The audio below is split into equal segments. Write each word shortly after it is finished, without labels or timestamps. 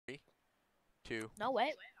2. No,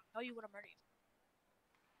 wait. I'll tell you when I'm ready.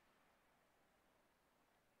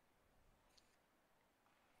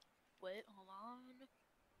 Wait, hold on.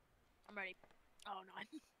 I'm ready. Oh, no.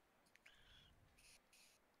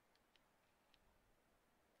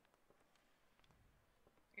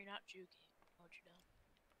 You're not jukey. I'll let you down.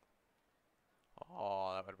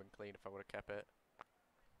 Oh, that would have been clean if I would have kept it.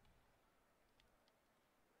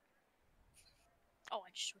 Oh, I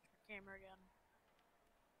just switched my camera again.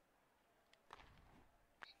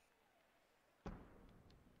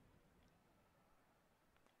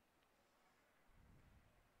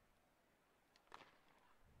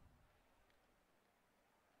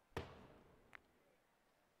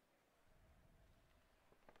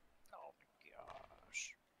 Oh my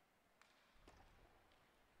gosh.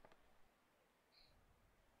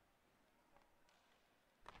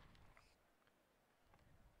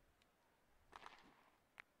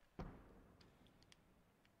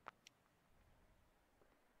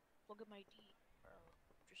 Look at my D, bro.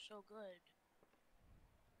 Just so good.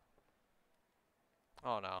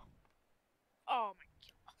 Oh no. Oh my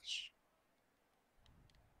gosh.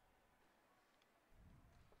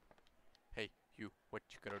 Hey, you, what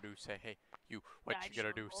you gonna do? Say hey. You, what Yeah, I you just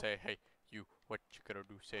gonna do? overrolled. Say hey. You, what you gonna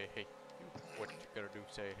do? Say hey. You, what you gonna do?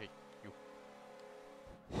 Say hey. You.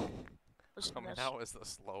 Listen I to mean, this. that was the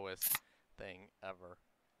slowest thing ever.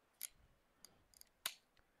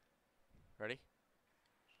 Ready?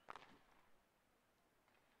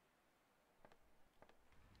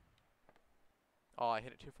 Oh, I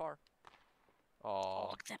hit it too far. Oh, Oh,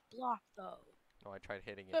 look at that block, though. no, I tried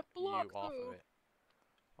hitting it, That you block, off of though. it.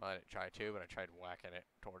 Well, I didn't try to, but I tried whacking it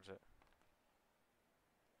towards it.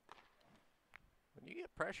 When you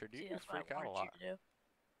get pressured, you See, do that's what I freak out a wanted you lot. to do.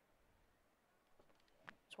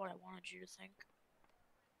 That's what I wanted you to think.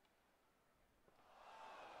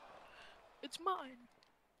 It's mine.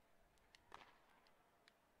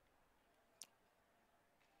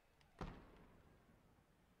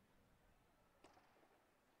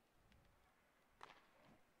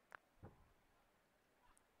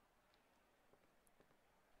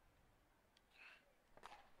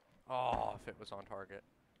 Oh, if it was on target.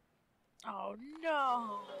 Oh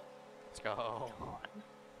no! Let's go. Come on.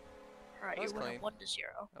 Alright, That was you're winning clean.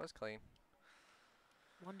 1-0. That was clean.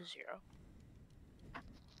 1-0.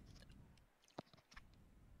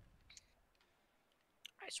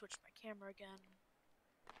 I switched my camera again.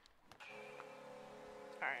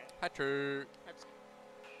 Alright. Hat-trick. That's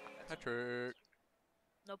Hat-trick.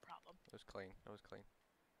 no problem. That was clean. That was clean.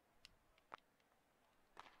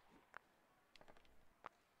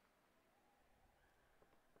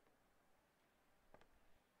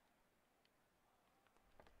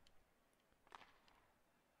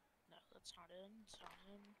 No, that's not in. It's not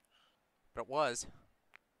in. But it was.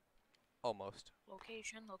 Almost.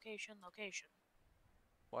 Location, location, location.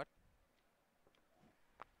 What?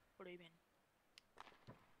 What do you mean?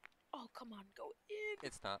 Oh, come on, go in!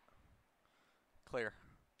 It's not. Clear.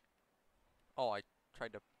 Oh, I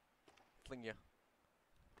tried to fling you.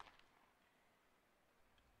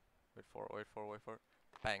 Wait for it, wait for it, wait for it.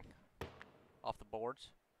 Bang. Off the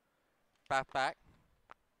boards. Back.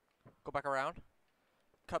 Go back around.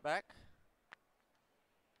 Cut back.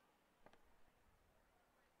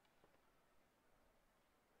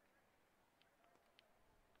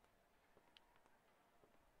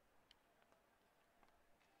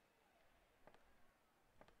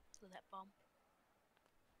 Look at that bump.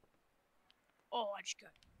 Oh, I just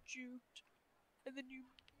got juked. And then you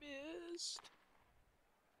missed.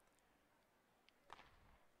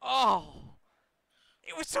 Oh!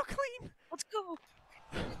 It was so clean! Let's go!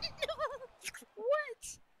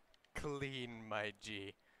 What? Clean, my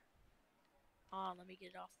G. Let me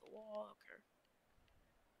get it off the wall. Okay.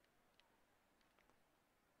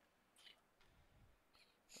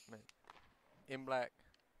 In black.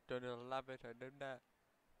 Don't love it, I do that.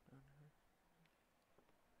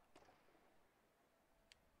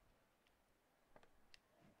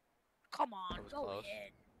 Come on, That was go close.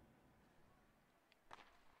 in.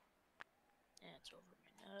 Yeah, it's over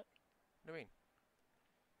my net. What do you mean?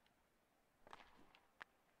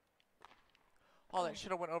 Oh, that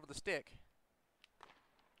should have went over the stick.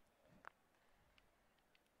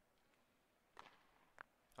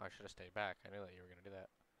 Oh, I should have stayed back. I knew that you were going to do that.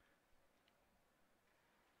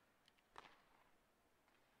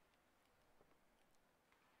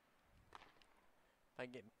 If I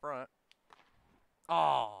can get in front.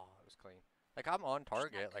 Oh, it was clean. Like, I'm on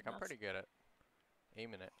target. Like, I'm pretty good at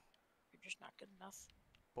aiming it. You're just not good enough.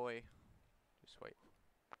 Boy, just wait.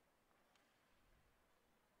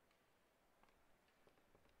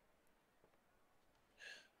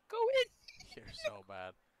 Go in! You're so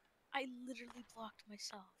bad. I literally blocked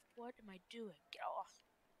myself. What am I doing? Get off.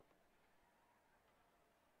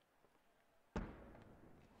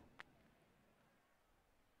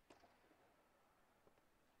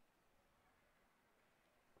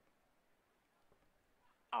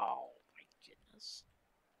 Oh my goodness.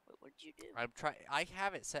 Wait, what did you do? I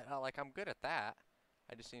have it set out like I'm good at that.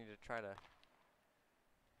 I just need to try to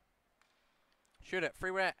shoot it.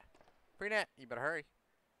 Free net. Free net. You better hurry.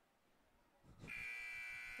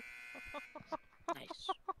 Nice.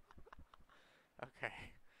 Okay.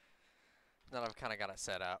 Now I've kind of got it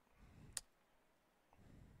set up.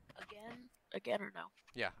 Again? Again or no?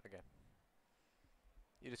 Yeah, again.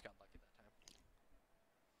 You just got lucky that time.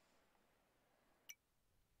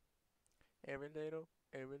 Every little.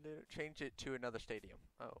 Change it to another stadium.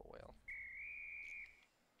 Oh, well.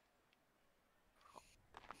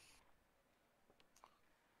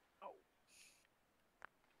 Oh.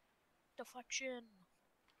 Deflection.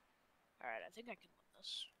 Alright, I think I can win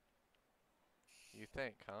this. You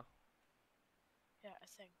think, huh? Yeah, I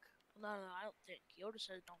think. No, I don't think. Yoda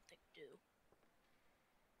says don't think, do.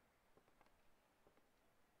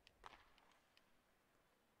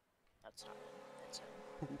 That's not it. That's it.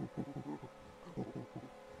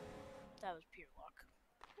 That was pure luck.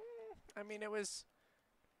 I mean, it was...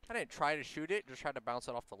 I didn't try to shoot it, just tried to bounce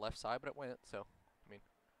it off the left side, but it went, so... I mean...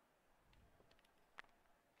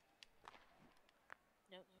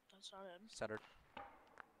 No, that's not it. Centered.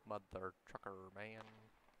 Mother trucker, man.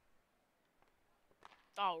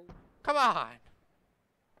 Oh. Come on!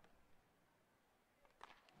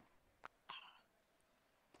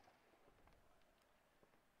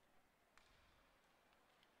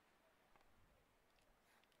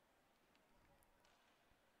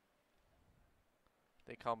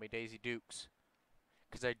 They call me Daisy Dukes.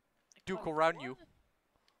 Because I duke around you.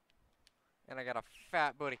 And I got a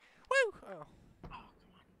fat booty. Woo! Oh. Oh,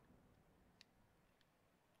 come on.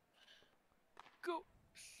 Go.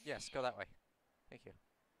 Yes, go that way. Thank you.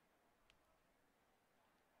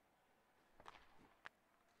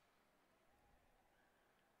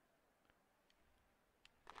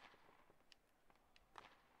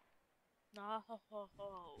 No.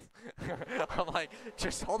 I'm like,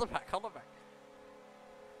 just hold it back, hold it back.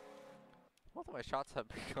 Both of my shots have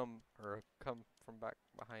come from back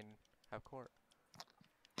behind half court.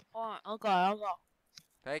 Hold on, I'll go.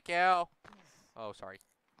 Thank you. Oh, sorry.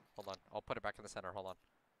 Hold on. I'll put it back in the center. Hold on.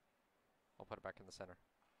 I'll put it back in the center.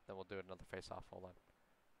 Then we'll do another face-off. Hold on.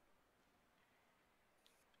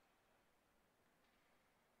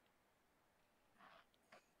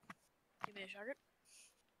 Give me a second.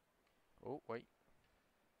 Oh, wait.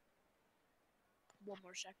 One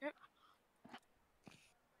more second.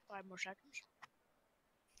 5 more seconds.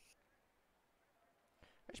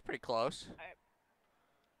 It's pretty close. Alright.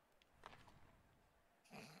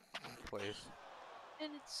 Please.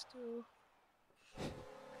 And it's still...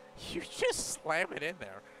 You just slam it in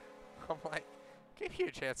there. I'm like, give you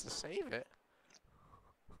a chance to save it.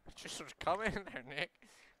 Just come in there, Nick.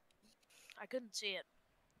 I couldn't see it.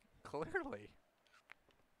 Clearly.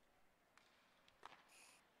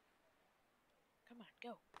 Come on,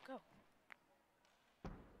 go, go.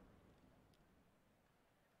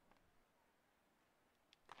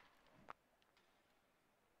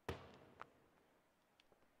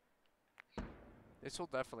 This will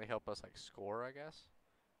definitely help us, like, score, I guess.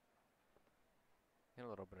 And a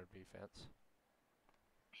little bit of defense.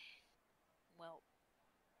 Well.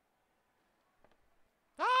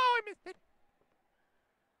 Oh, I missed it.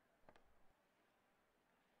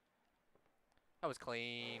 That was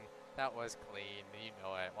clean. That was clean. You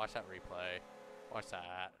know it. Watch that replay. Watch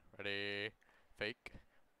that. Ready? Fake.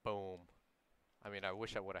 Boom. I mean, I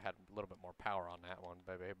wish I would have had a little bit more power on that one,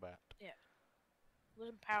 baby, but... Yeah. It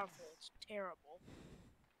wasn't powerful. It's terrible.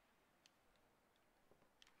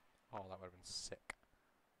 Oh, that would have been sick.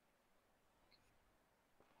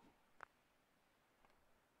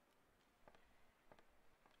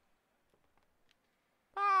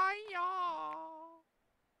 Bye-ya!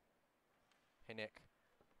 Hey, Nick.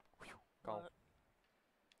 Go. What?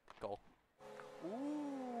 Go.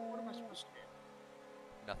 Ooh. What am I supposed to do?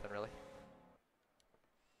 Nothing really.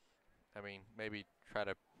 I mean, maybe try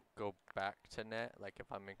to go back to net, like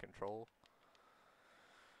if I'm in control.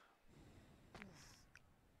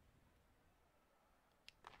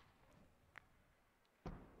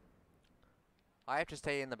 I have to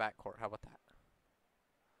stay in the backcourt. How about that?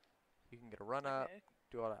 You can get a run up, Okay.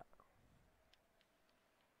 do all that.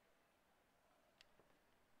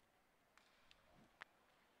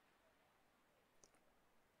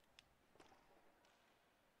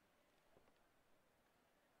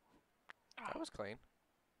 That was clean.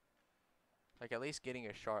 Like, at least getting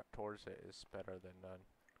a shot towards it is better than none.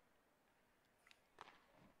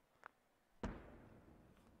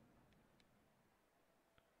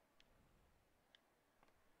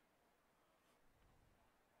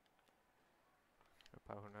 A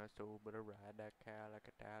power nice tool, but I ride that cow like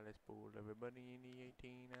a Dallas bull. Everybody in the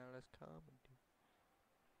 18 Alice comedy.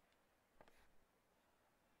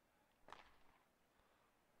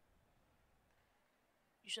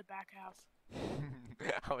 You said back half.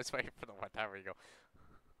 I was waiting for the one time where you go.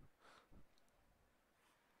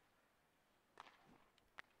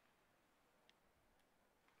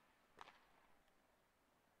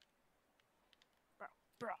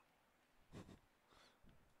 Bro. Come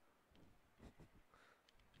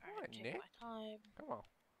Alright, on, take Nick. my time. Come on.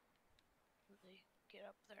 Really get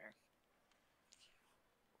up there.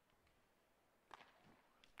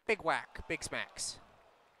 Big whack. Big smacks.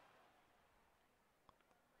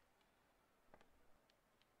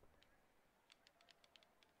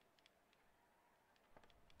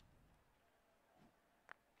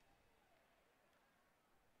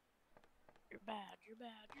 You're bad, you're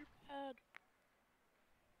bad, you're bad.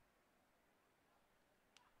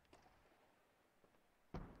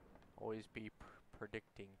 Always be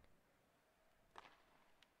predicting.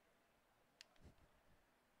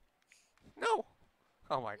 No!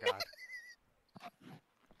 Oh my god.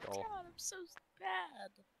 Goal. God, I'm so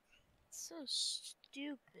bad. It's so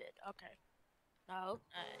stupid. Okay. No.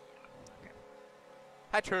 Yeah. Okay.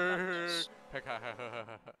 Hatcher!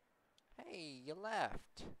 Hey, you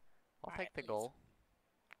left. I'll Alright, take the leave. goal.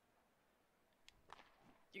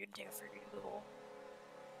 You're gonna take a freaking goal.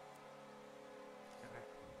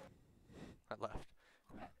 I left.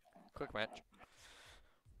 Quick match.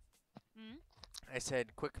 Hmm? I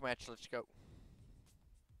said, quick match, let's go.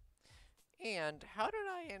 And how did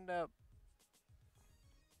I end up...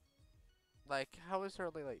 Like, how is there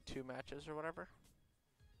only like 2 matches or whatever?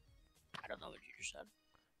 I don't know what you just said.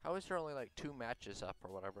 How is there only like 2 matches up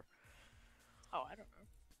or whatever? Oh, I don't know.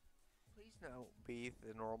 Please no be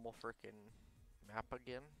the normal freaking map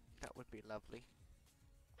again. That would be lovely.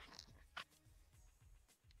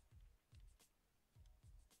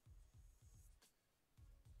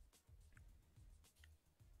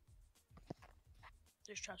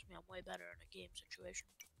 Just trust me, I'm way better in a game situation.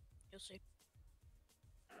 You'll see.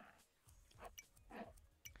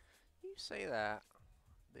 You say that,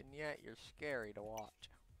 then yet you're scary to watch.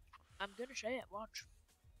 I'm gonna say it, watch.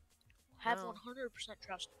 Have No. 100%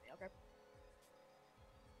 trust in me, okay?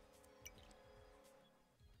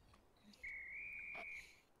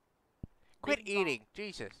 Quit Bing bong. eating,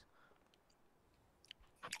 Jesus.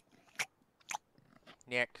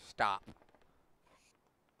 Nick, stop.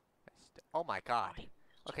 Oh my god.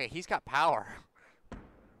 Okay, he's got power.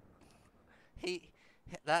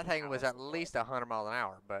 That thing was at least 100 miles an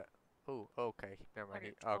hour, but ooh, okay, never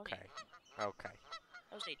mind. 120. Okay.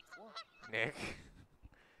 That was 84. Nick,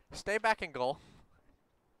 stay back in goal.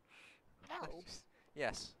 No.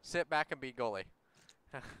 Yes, sit back and be goalie.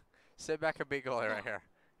 Sit back and be goalie right here.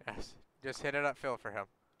 Yes, just hit it upfield for him.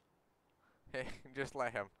 Just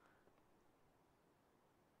let him.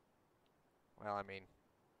 Well, I mean,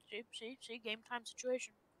 See, game time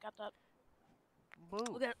situation. Got that. move.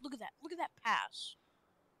 Look at that pass.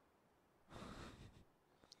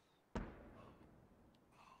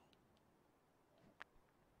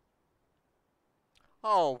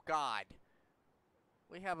 Oh God,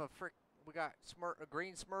 we got a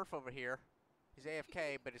green Smurf over here. He's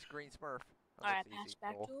AFK, but it's green Smurf. Oh, Alright, that's pass easy.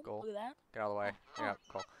 back Goal, to him. goal. Look at that. Get out of the way. Oh, Yeah,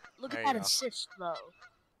 cool. Look There at you that go. assist, though.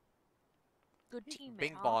 Good teammate,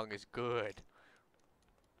 Bing huh? Bong is good.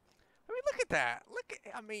 I mean, look at that.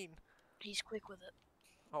 I mean. He's quick with it.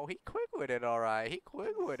 Oh, he quick with it, all right. He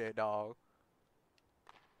quick with it, dog.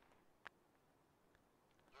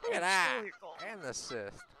 Look at that. Stole your goal. And the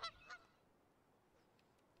assist.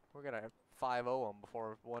 We're going to 5-0 him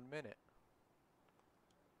before 1 minute.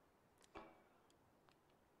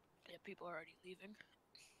 Yeah, people are already leaving.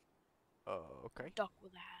 Okay. Duck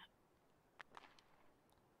with a hat.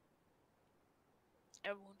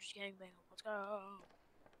 Everyone just gangbang. Let's go.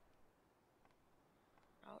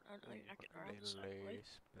 No, you're not getting around this side, boy.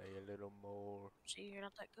 Play a little more. See, you're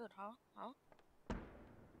not that good, huh? Huh?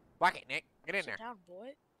 Whack it, Nick. Get in Sit there. down,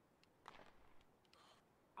 boy.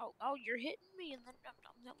 Oh, you're hitting me, and then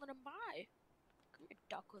I'm not letting him by. Come here,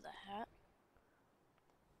 duck with a hat.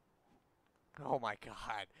 Oh, my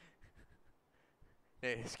God.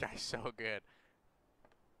 This guy's so good.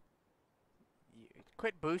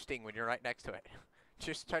 Quit boosting when you're right next to it.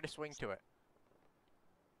 Just try to swing to it.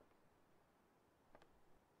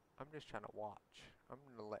 I'm just trying to watch. I'm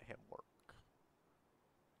going to let him work.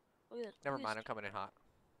 Look at this. Never mind, I'm coming in hot.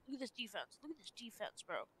 Look at this defense. Look at this defense,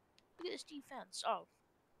 bro. Look at this defense. Oh,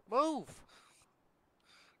 Move!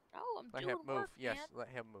 no, I'm Let him doing move. work, Yes, man. let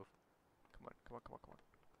him move. Come on, come on, come on, come on.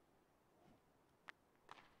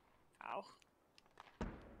 Ow.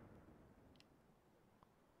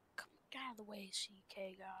 Come get out of the way,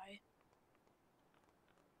 CK guy.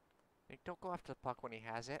 Nick, don't go after the puck when he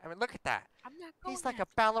has it. I mean, look at that. I'm not going He's like a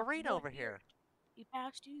after the puck. ballerina What over here. He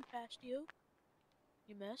passed you. He passed you.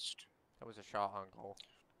 You missed. That was a shot on goal.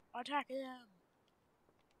 Attack him.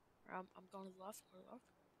 I'm going to the left. Go to the left.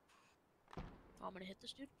 Oh, I'm gonna hit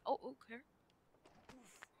this dude. Oh, okay.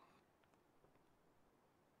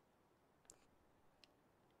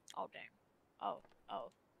 Oh, dang.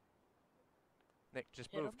 Oh. Nick,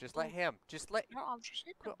 just Hit move. him. Just Ooh. let him. Just let. No, I'm just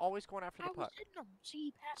hitting Quit him. always going after the I was puck. hitting him. See,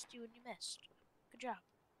 he passed you and you missed. Good job.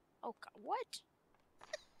 Oh, God. What?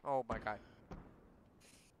 Oh my god.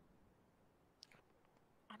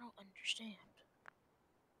 I don't understand.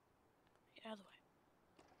 Get out of the way.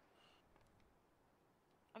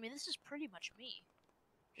 I mean, this is pretty much me.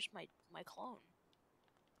 Just my clone.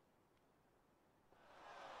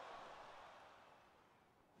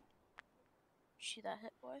 See that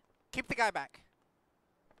hit, boy? Keep the guy back.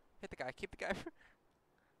 Hit the guy. Keep the guy.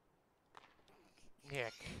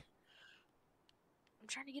 Nick. I'm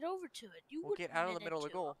trying to get over to it. You We'll wouldn't get out of run the middle of the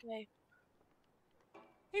into, goal. Okay.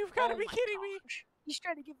 You've got to Oh be my kidding me. gosh. He's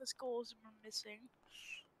trying to give us goals and we're missing.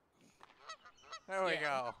 There we Yeah,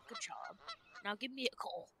 go. good job. Now give me a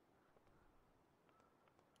goal.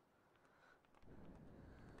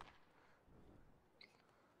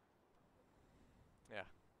 Yeah.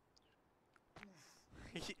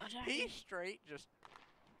 Attacking. He's straight just.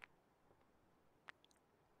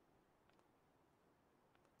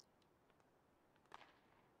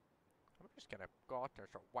 I'm just gonna go out there and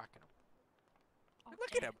start whacking him. Oh,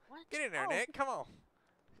 Look dang. at him. What? Get in there, Oh, Nick. Come on.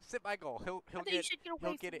 Sit by goal. He'll I thought you get said get away he'll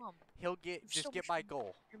from get it. him. He'll get You've just so get much by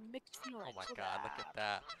goal. Your mixed feelings. Oh my god, look at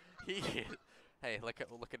that. He is. Hey, look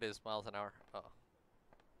at his miles an hour. Oh.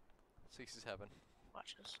 67.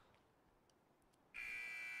 Watch this.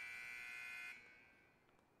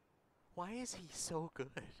 Why is he so good?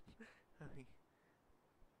 I mean,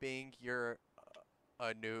 Bing, you're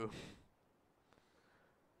a noob.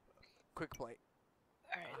 Quick play.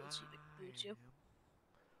 Alright, let's see if it boots you.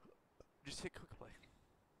 Just hit quick play.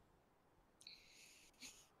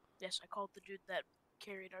 Yes, I called the dude that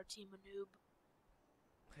carried our team a noob.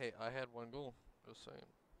 Hey, I had one goal. Just saying.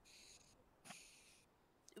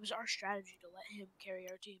 It was our strategy to let him carry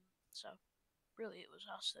our team. So, really, it was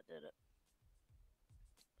us that did it.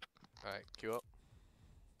 Alright, queue up.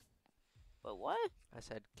 But what? I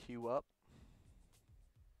said queue up.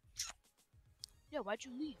 Yeah, why'd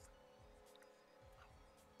you leave?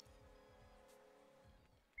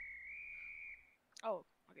 Oh,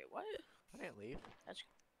 okay, what? I didn't leave. That's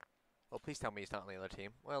Well, please tell me he's not on the other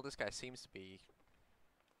team. Well, this guy seems to be.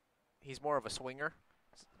 He's more of a swinger.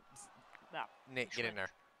 yeah. Nick, get in there.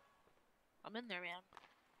 I'm in there, man.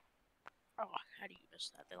 Oh, how do you miss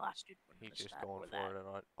that? The last dude would He's miss just that going or for that.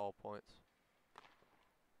 it at all points.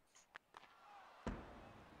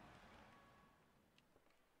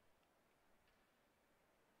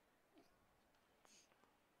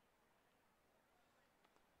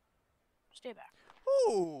 Stay back.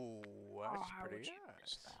 Ooh, that's Oh, how pretty would you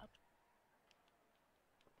miss nice. that?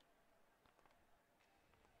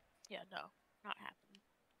 Yeah, no, not happening.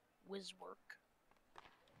 Whiz work.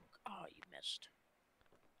 Oh, you missed.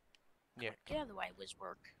 Nick. Get out of the way, whiz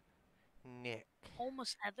work. Nick.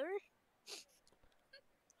 Almost Heather?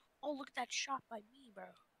 Oh, look at that shot by me, bro.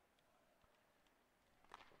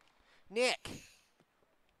 Nick!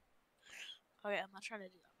 Okay, I'm not trying to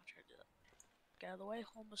do that. Get out of the way,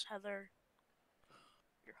 homeless Heather.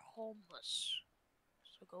 You're homeless.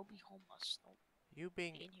 So go be homeless. Don't You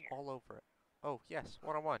being be in here. all over it. Oh, yes.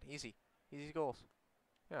 1-on-1. Easy. Easy goals.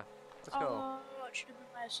 Yeah. Let's go. Oh, it should have been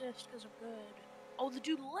my assist because I'm good. Oh, the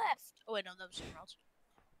dude left. Oh, wait, no, that was someone else.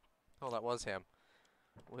 Oh, that was him.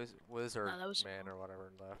 Wizard No, that was man him. or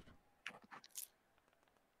whatever left.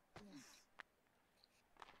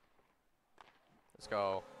 Let's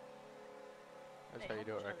go. That's how you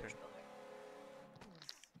do it, homeless Rector. Heather's still there.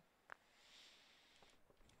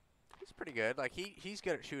 He's pretty good. Like, he's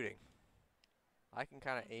good at shooting. I can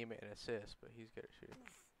kind of aim it and assist, but he's good at shooting.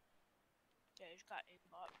 Yeah, he's got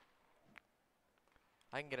aimbot.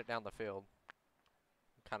 I can get it down the field.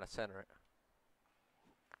 Kind of center it.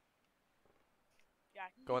 Yeah, I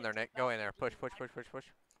can Go in get there, to Nick. the Go in there. balcony, Push, push, dude. push, push, push.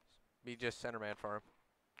 Be just center man for him.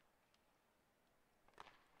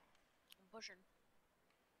 I'm pushing.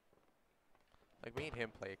 Like, me and him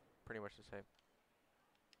play pretty much the same.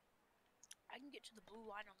 I can get to the blue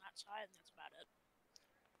line on that side, and that's about it.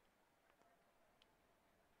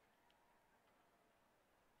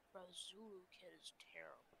 The Zulu kid is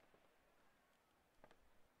terrible.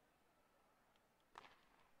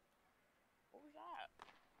 What was that?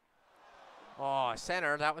 Oh,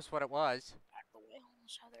 center. That was what it was. Back the way,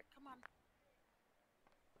 homeless Heather. Come on.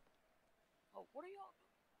 Oh, what are y'all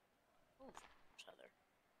doing? Move, Heather.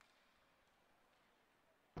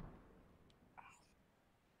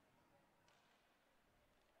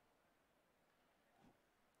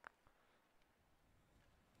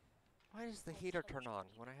 Why does the Homeless heater Heather, turn just on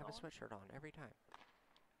keep when I it have a going. sweatshirt on every time?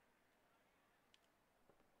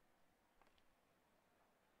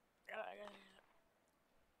 I got it.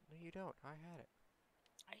 No, you don't. I had it.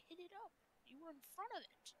 I hit it up. You were in front of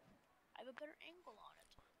it. I have a better angle on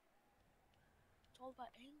it. It's all about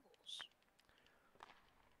angles.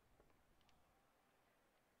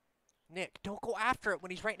 Nick, don't go after it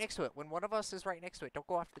when he's right next to it. When one of us is right next to it, don't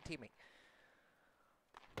go after the teammate.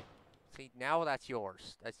 See, now that's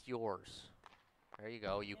yours. That's yours. There you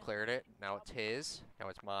go. You Yeah, cleared it. good Now job. it's his. Now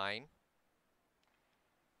it's mine.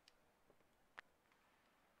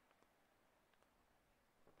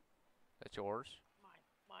 That's yours.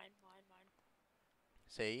 Mine.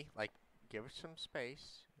 See? Like, give it some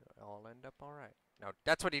space. It'll end up alright. Now,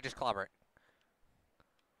 that's what he just clobbered.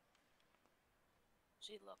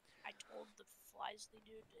 See, look. I told the Flisley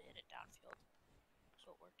dude to hit it downfield.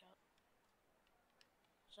 So it worked out.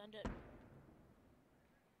 Send it.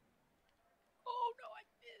 Oh, no, I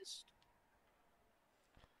missed.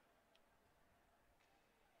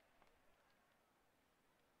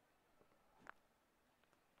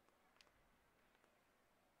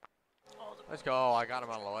 Oh, Let's go. I got him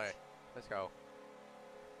out of the way. Let's go.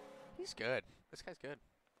 He's good. This guy's good.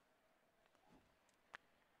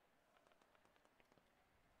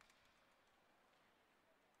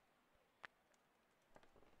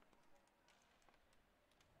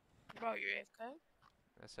 Bro, you're AFK?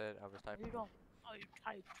 That's it. I was What are typing. you doing? Oh, you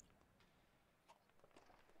typed.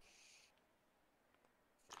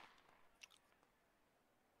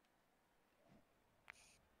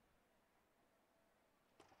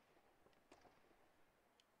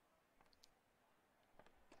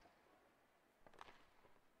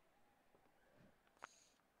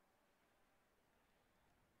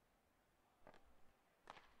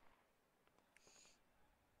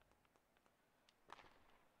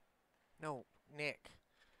 No, Nick.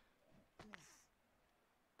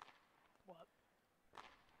 What?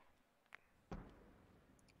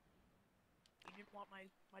 You didn't want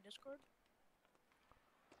my Discord?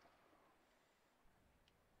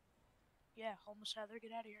 Yeah, homeless Heather,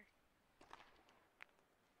 get out of here.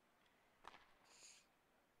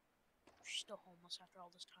 She's still homeless after all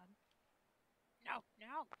this time. No.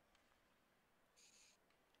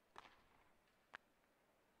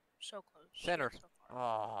 So close. Center. So far.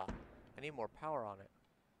 Ah, I need more power on it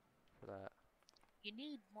for that. You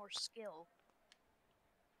need more skill.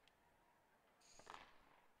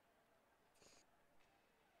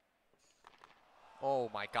 Oh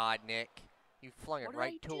my God, Nick. You flung it What did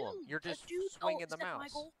right I to do? him. You're A just dude. swinging Is the that mouse. my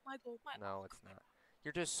goal? My goal. No, it's not.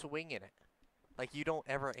 You're just swinging it. Like, you don't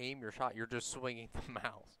ever aim your shot. You're just swinging the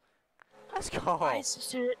mouse. Let's go. I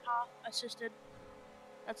assisted it. Assisted.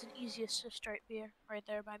 That's an easy assist right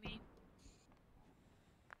there by me.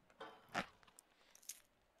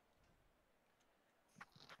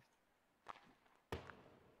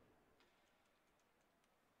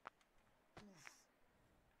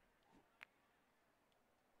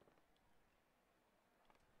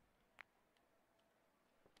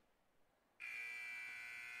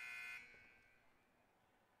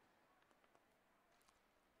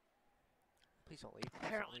 Please don't leave. Please don't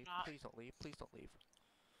Apparently leave. not. Please don't leave. Please don't leave.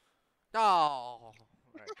 No. All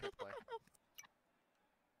right, good play.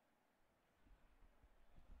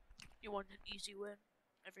 You want an easy win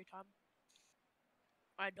every time.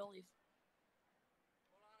 Alright, don't leave.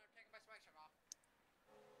 Hold on, I'm taking my sweatshirt off.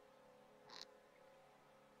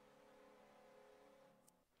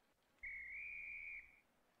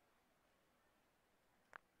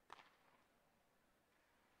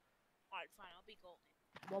 Alright, fine. I'll be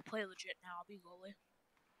goalie. We'll play legit now. I'll be goalie.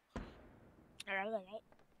 Alright.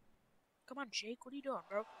 Come on, Jake. What are you doing,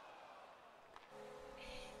 bro?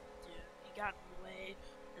 Dude, he got in the way,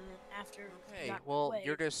 and then after he Okay, got in the well, way,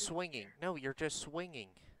 you're just he- swinging. No, you're just swinging.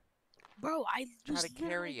 Bro, I Try was to literally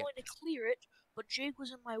carry going it. to clear it, but Jake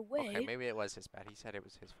was in my way. Okay, maybe it was his bad. He said it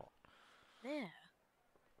was his fault. Yeah.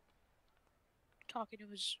 Talking it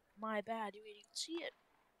was my bad. You didn't even see it.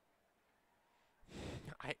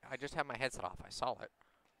 I just had my headset off. I saw it.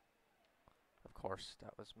 Of course,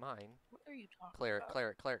 that was mine. What are you talking Clear it, about? clear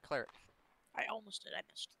it, clear it, clear it. I almost did. I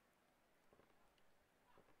missed.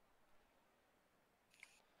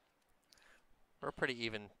 We're a pretty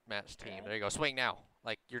even matched team. Okay. There you go. Swing now.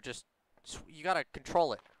 Like, you're just... You gotta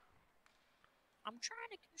control it. I'm trying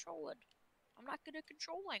to control it. I'm not good at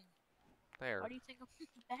controlling. There. Why do you think I'm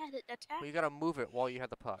bad at attack? Well, you gotta move it while you have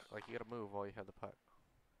the puck. Like, you gotta move while you have the puck.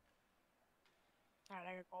 Alright,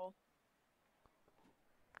 I got goal.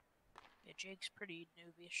 Yeah, Jake's pretty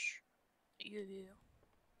noobish. You.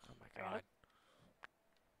 Oh my god.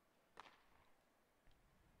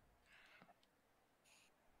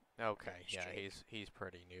 Okay, Goodness, yeah, Jake. he's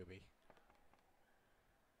pretty newbie.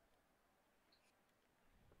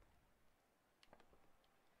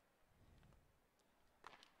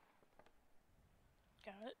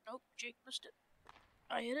 Got it. Nope, Jake missed it.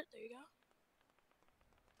 I hit it. There you go.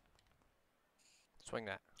 Swing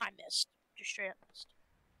that. I missed. Just straight up missed.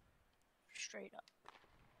 Straight up.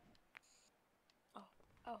 Oh.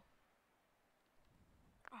 Oh.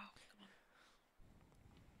 Oh, come on.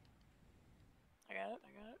 I got it.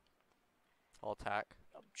 I got it. I'll attack.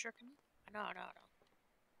 I'm tricking. No.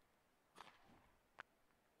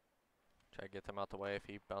 Try to get them out the way if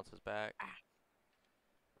he bounces back. Ah.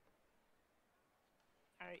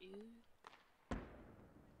 Alright, you.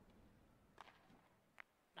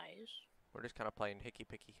 Nice. We're just kind of playing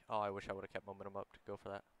hicky-picky. Oh, I wish I would have kept momentum up to go for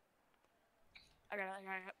that. I got it.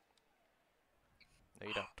 No,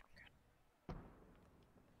 you don't.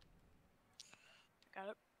 Got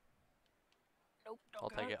it. Nope, don't I'll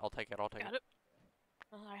got take it. I'll take it. I'll take Got it. it.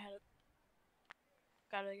 I had it.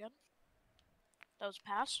 Got it again. That was a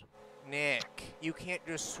pass. Nick, you can't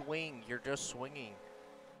just swing. You're just swinging.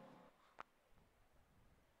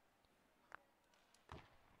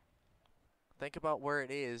 Think about where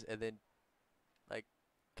it is and then, like,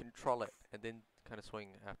 control it and then kind of swing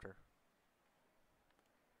after.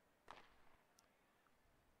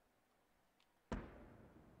 No.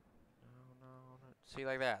 See,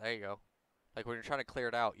 like that. There you go. Like, when you're trying to clear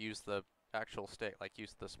it out, use the actual stick. Like,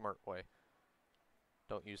 use the smart way.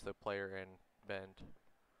 Don't use the player and bend.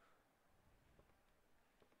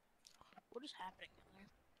 What is happening in there?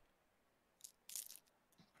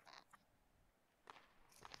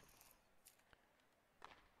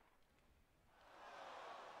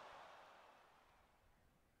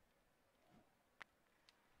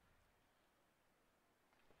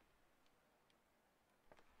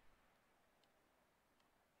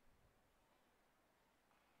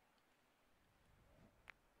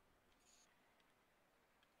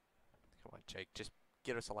 Come on, Jake. Just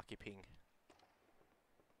get us a lucky ping.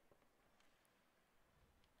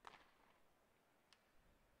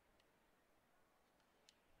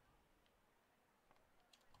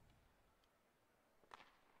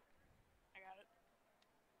 I got it.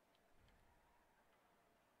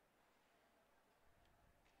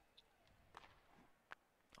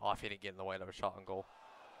 Oh, if he didn't get in the way of a shot on goal.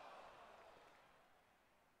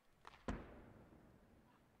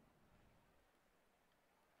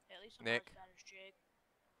 Yeah, at least I'm Nick. not as bad as Jake.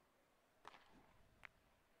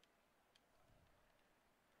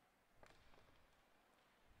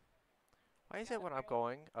 Why is it when I'm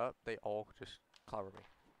going up, they all just clobber me?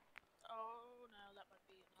 Oh no, that might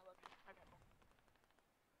be another. I got one.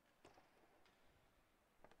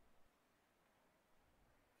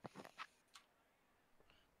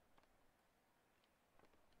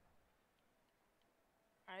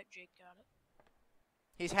 Alright, Jake got it.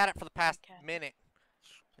 He's had it for the past Okay. minute,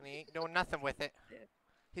 and he ain't doing nothing with it. Yeah.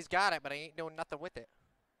 He's got it, but he ain't doing nothing with it.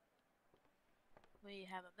 We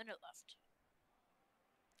have a minute left.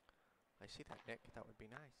 I see that, Nick. That would be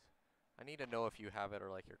nice. I need to know if you have it or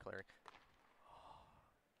like you're clearing.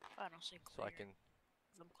 I don't see So I clear. can.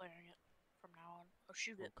 I'm clearing it from now on. Oh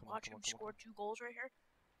shoot Oh, it! come on, Watch come him on, come on, score 2 goals right here,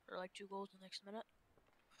 or like 2 goals in the next minute.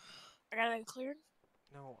 I got it cleared.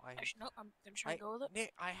 No, Actually, no, I'm gonna try to go with it.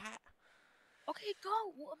 Nick, I had. Okay,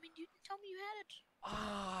 go. Well, I mean, you didn't tell me you had it.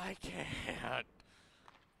 I can't.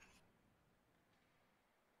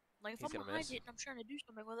 Like, if He's I'm gonna behind miss. it and I'm trying to do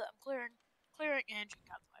something with it, I'm clearing, and Jake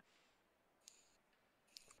got the way.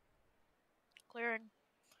 Clearing.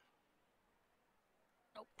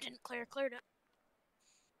 Nope, didn't clear. Cleared it.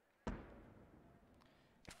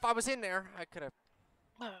 If I was in there, I could have.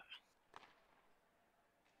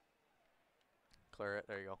 Clear it.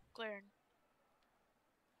 There you go. Clearing.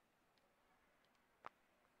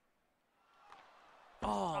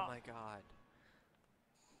 Oh my god.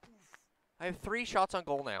 I have 3 shots on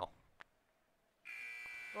goal now.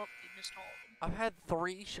 Well, you missed all of them. I've had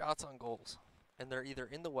 3 shots on goals, and they're either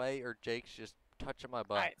in the way or Jake's just touching my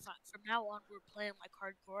butt. Alright, fine. From now on, we're playing like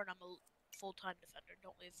hardcore, and I'm a full-time defender.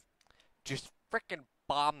 Don't leave. Just frickin'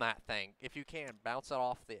 bomb that thing. If you can, bounce it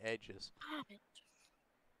off the edges. Bomb it.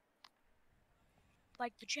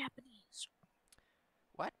 Like the Japanese.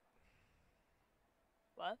 What?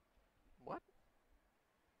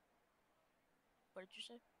 What did you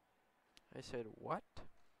say? I said what?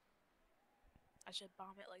 I said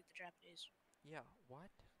bomb it like the Japanese. Yeah,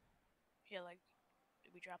 what? Yeah, like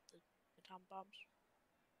we dropped the atom bombs.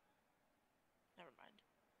 Never mind.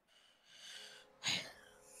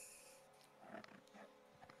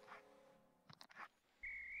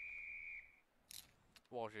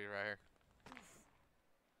 Wall Street right here.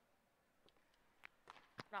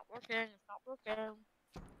 It's not working. It's not working.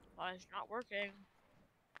 Why is it not working?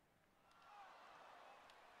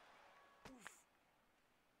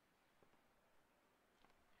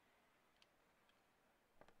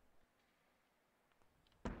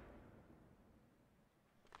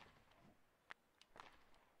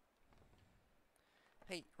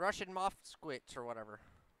 Hey, Russian moth squits or whatever.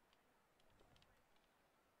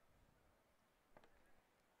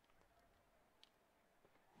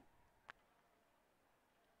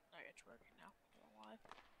 Alright, it's working now. I don't know why.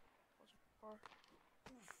 Wasn't before.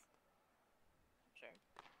 Sorry.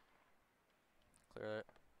 Clear it.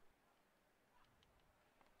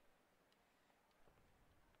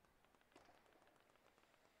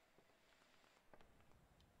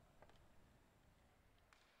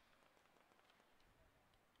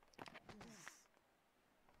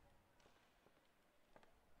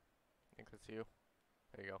 I think it's you.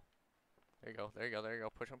 There you go. There you go. There you go. There you go.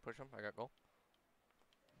 Push him. Push him. I got goal.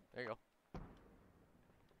 There you go.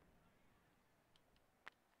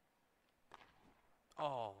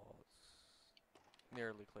 Oh, it's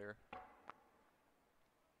nearly clear.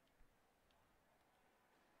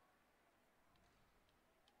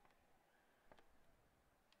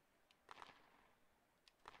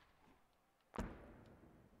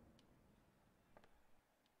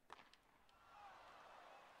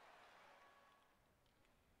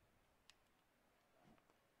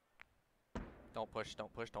 Don't push.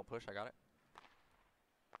 Don't push. Don't push. I got it.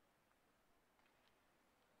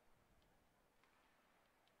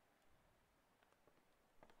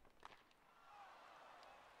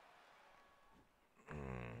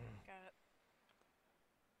 Got it.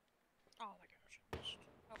 Oh my gosh. I missed.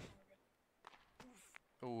 Oh, we're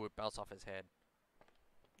good. Ooh, it bounced off his head.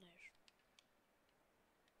 Nice.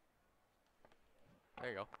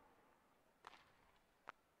 There you go.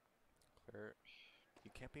 Clear it.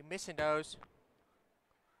 You can't be missing those.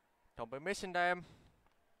 Don't be missing them.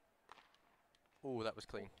 Ooh, that was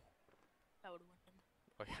clean. That would have went in.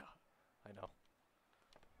 Oh yeah, I know.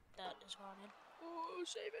 That is gone in. Oh,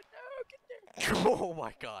 save it. No, get there. Oh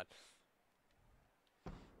my god.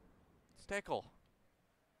 Stickle.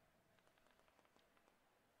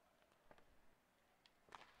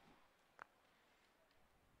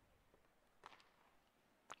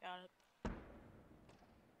 Got it.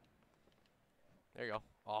 There you go.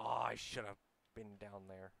 Oh, I should have been down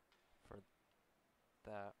there for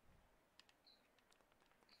that.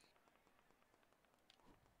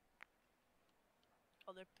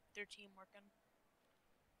 Oh, their team working.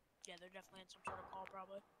 Yeah, they're definitely in some sort of call,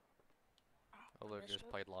 probably. Oh, I they missed just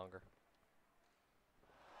it. played longer.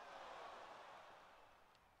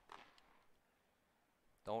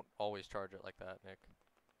 Don't always charge it like that, Nick.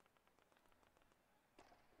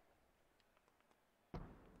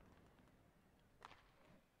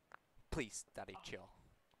 Please, Daddy, Oh. chill.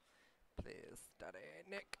 Please, Daddy,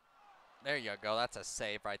 Nick. There you go. That's a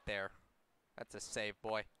save right there. That's a save,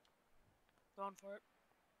 boy. Going for it.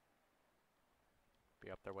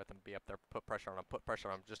 Be up there with him. Be up there. Put pressure on him. Put pressure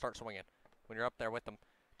on him. Just start swinging. When you're up there with him,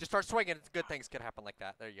 just start swinging. Good things can happen like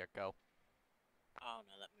that. There you go. Oh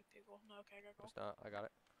no, that might be a goal. No, okay, I got a goal. Just not. I got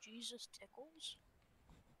it. Jesus tickles.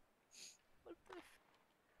 What the?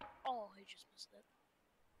 Oh, he just missed it.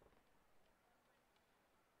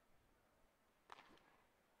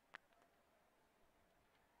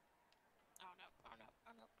 Oh no! Oh no!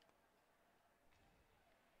 Oh no!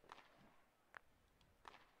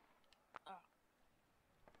 Oh.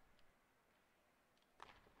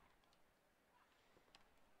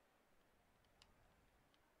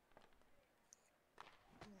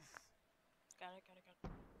 Got it. Got it. Got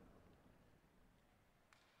it.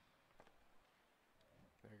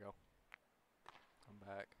 There you go. I'm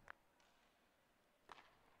back.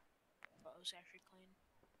 Oh, it was actually clean.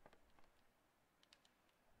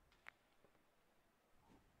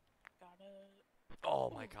 Got it. Oh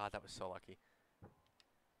my god, that was so lucky.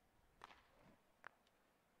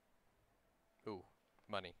 Ooh,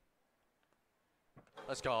 money.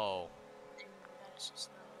 Let's go. Dude, that assist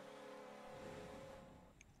though.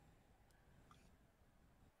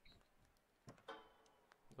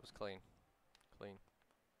 It was clean. Clean.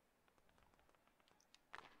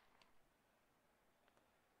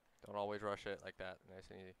 Don't always rush it like that. Nice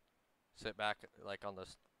and easy. Sit back like on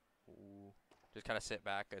this. Ooh. Just kind of sit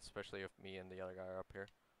back, especially if me and the other guy are up here.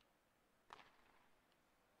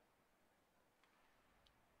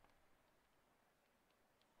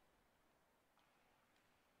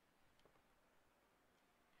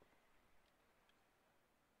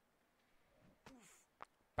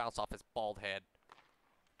 Bounce off his bald head.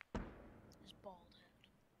 His bald head.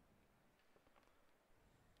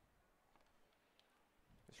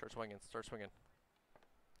 Start swinging, start swinging.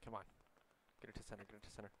 Come on. Get it to center, get it to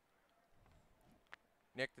center.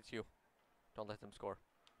 Nick, that's you. Don't let them score.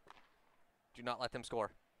 Do not let them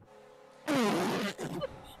score.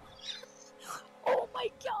 Oh my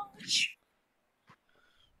gosh!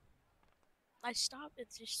 I stopped, it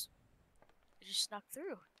just snuck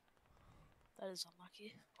through. That is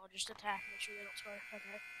unlucky. I'll just attack, make sure they don't score.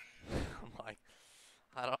 Okay. I'm like,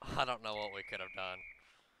 I don't know what we could have done.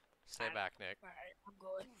 Stay back, Nick. Alright, I'm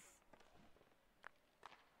going.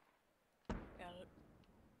 Got it.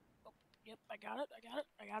 Oh, yep, I got it, I got it,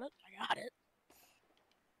 I got it, I got it.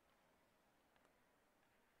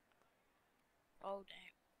 Oh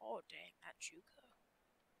dang. Oh dang, that Juka.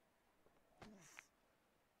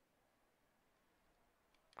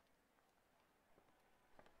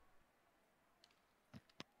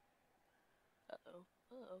 Uh-oh.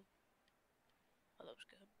 Uh-oh. Oh, that was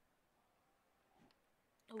good.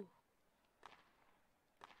 Ooh.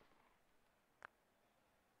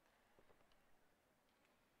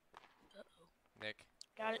 Uh-oh. Nick.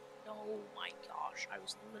 Got it. Oh my gosh. I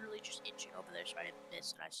was literally just inching over there so I didn't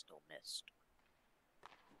miss, and I still missed.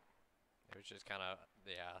 It was just kind of,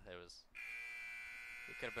 yeah, it was.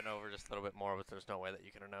 It could have been over just a little bit more, but there's no way that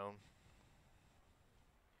you could have known.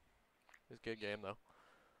 It was a good game, though.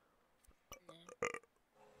 Yeah.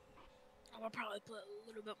 I'm gonna probably play a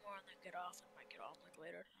little bit more and then get off, and might get on like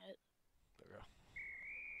later tonight. There we go.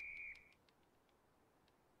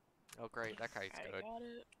 Oh, great. That guy's I good. got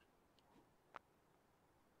it.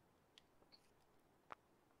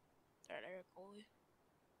 Alright, I got goalie.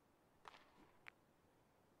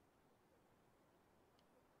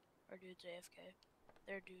 Our dude's AFK.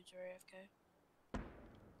 Their dudes are AFK.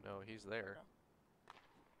 No, he's there. No.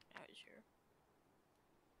 Now he's here.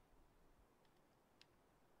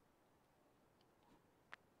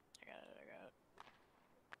 I got it, I got it.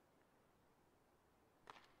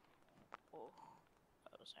 Oh,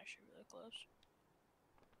 that was actually really close.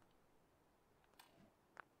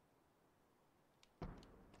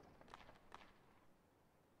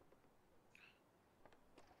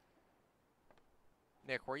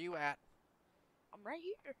 Nick, where you at? I'm right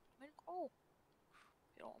here. I'm in goal.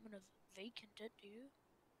 You don't want me to vacant it, do you?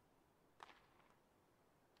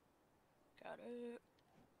 Got it.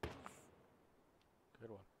 Good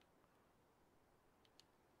one.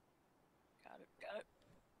 Got it, got it.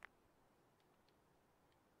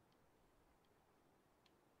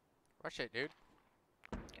 Rush it, dude.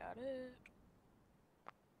 Got it.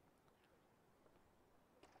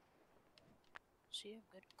 See, I'm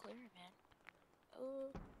good at clearing, man.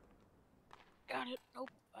 Got it.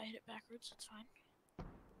 Nope, I hit it backwards. It's fine.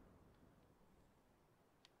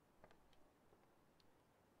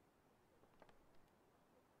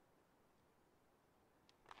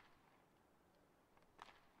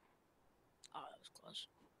 Oh, that was close.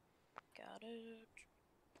 Got it.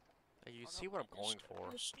 Hey, you Oh, see no, what I I'm going missed, for?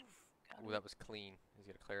 I missed. Got Ooh, it. that was clean. He's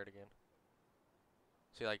gonna clear it again.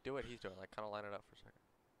 See, like, do what he's doing. Like, kind of line it up for a second.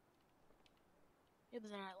 Yeah,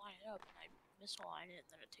 but then I line it up and I misalign it,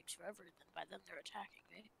 and then it takes forever. And then by then they're attacking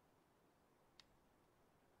me.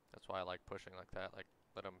 That's why I like pushing like that. Like,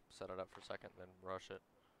 let him set it up for a second, then rush it.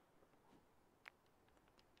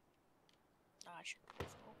 No, I shouldn't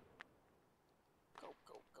have. Go,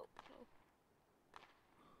 go, go, go.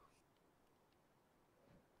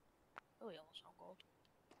 Oh, he almost on gold.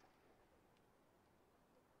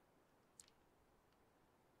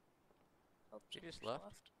 Oh, He just someone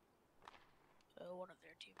left? One of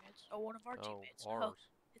their teammates. Oh, one of our teammates. Ours. Oh,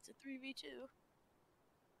 it's a 3v2.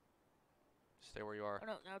 Stay where you are. Oh,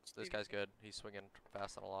 no, now it's 3v2. This guy's good. He's swinging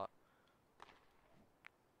fast and a lot.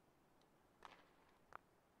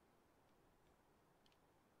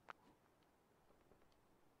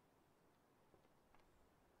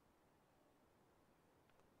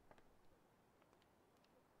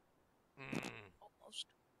 Almost.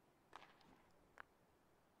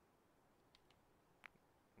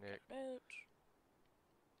 Nick. Got it.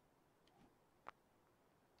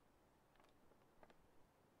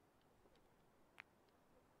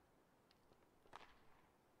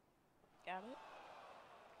 Got it.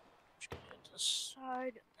 Just gonna hit to the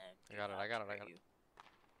side and then. I got it, I got it, I got it.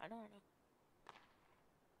 I know, I know.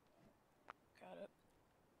 Got it.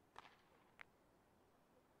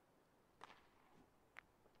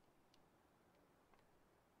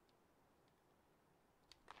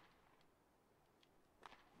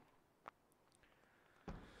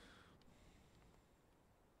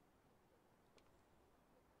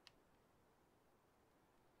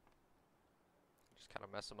 Just kind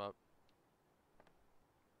of mess them up.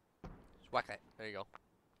 Just whack it. There you go.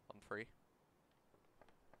 I'm free.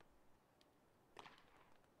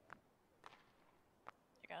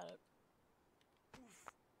 I got it.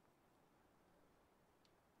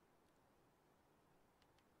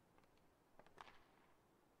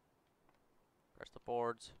 Press the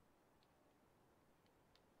boards.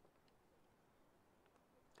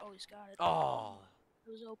 Oh, he's got it. Oh!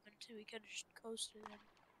 It was open too. He could have just coasted in.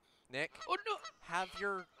 Nick, Oh no! have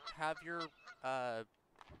your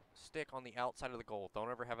stick on the outside of the goal. Don't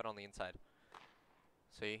ever have it on the inside.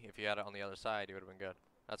 See, if you had it on the other side, it would have been good.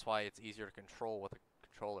 That's why it's easier to control with a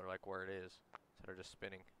controller, like where it is, instead of just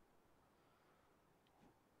spinning.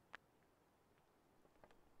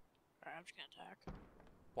 Alright, I'm just gonna attack.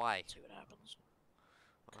 Why? See what happens.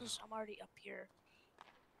 Because I'm already up here.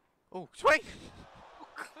 Oh, swing!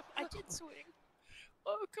 I did swing.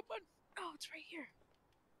 Oh, come on. Oh, it's right here.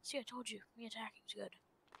 See, I told you. Me attacking's good.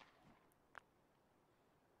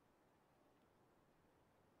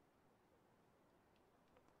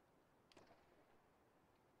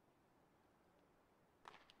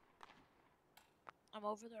 I'm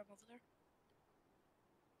over there. I'm over there.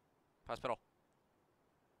 Hospital.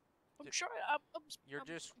 I'm Dude, sure. You're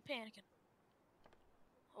just. I'm panicking.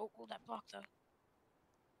 Oh, that block though.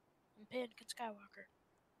 I'm panicking, Skywalker.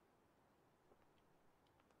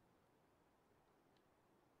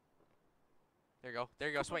 There you go. There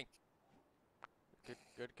you go. Swing. Good,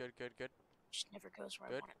 good, good, good, good. Just never goes where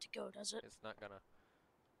Good. I want it to go, does it? It's not gonna.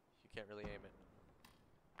 You can't really aim it.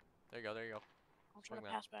 There you go. There you go. I'm trying Swing to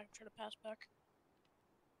that. pass back. I'm trying to pass back.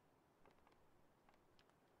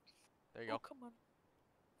 There you Oh, go. come on.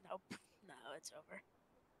 Nope. No, it's over.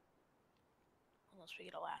 Unless we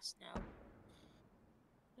get a last now.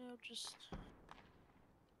 No, just.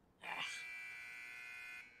 Ah.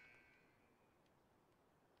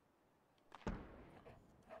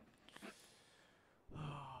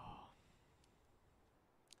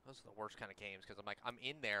 Those are the worst kind of games because I'm like, I'm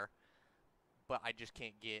in there, but I just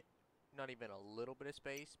can't get not even a little bit of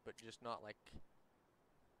space, but just not like.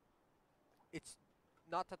 It's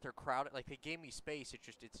not that they're crowded. Like, they gave me space, it's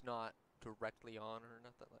just, it's not directly on or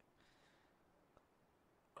nothing. Like.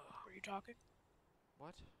 Were you talking?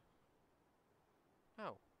 What?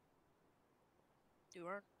 No. You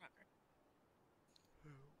weren't? Okay.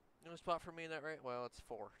 No spot for me in that, right? Well, it's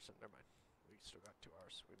 4, so never mind. We still got 2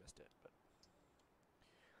 hours. We missed it, but.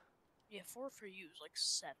 Yeah, 4 for you is like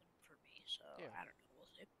 7 for me, so Yeah. I don't know.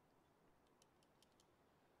 We'll see.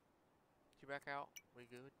 Did you back out? We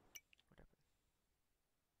good? What happened?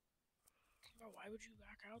 Bro, why would you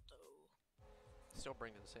back out though? Still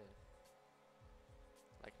bringing this in.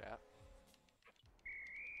 Like that.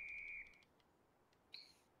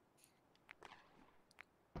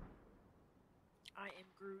 I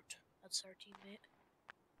am Groot. That's our teammate.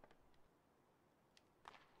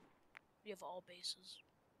 We have all bases.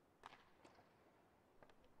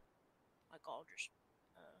 Like all just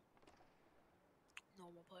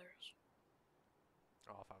normal players.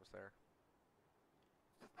 Oh, if I was there.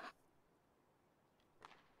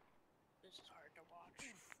 This is hard to watch.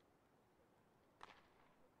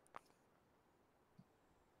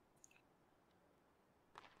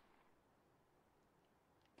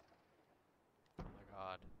 Oh my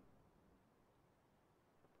god.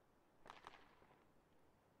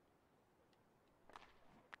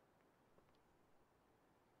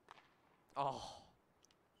 Oh.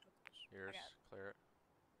 Yours. I got it. Clear it.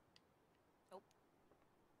 Nope.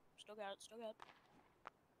 Still got it. Still got it.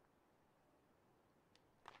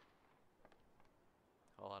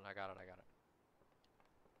 Hold on, I got it. I got it.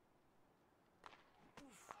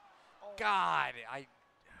 Oh, God, I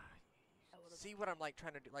that would've see been what I'm like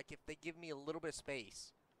trying to do. Like, if they give me a little bit of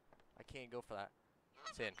space, I can't go for that.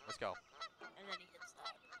 It's in. Let's go. And then he hits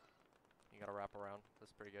that. You gotta wrap around.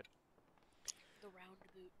 That's pretty good. The round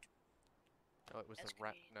boot. No, it was As the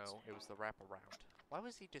wrap. Canadians No, say. it was the wrap around. Why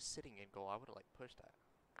was he just sitting in goal? I would have like pushed that.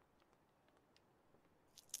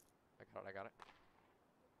 I got it. I got it.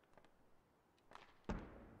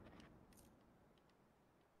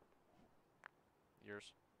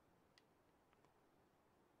 Yours.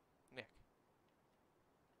 Nick.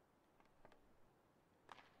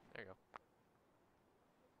 There you go.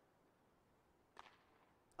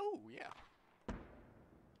 Oh, yeah.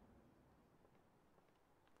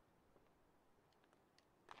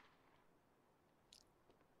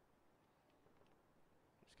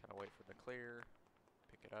 Just kind of wait for the clear,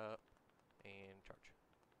 pick it up, and charge.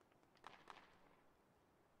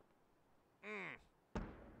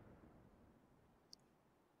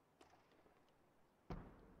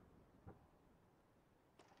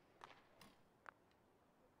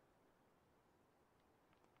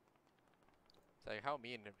 Like how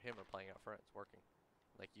me and him are playing out front, it's working.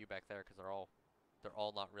 Like you back there, because they're all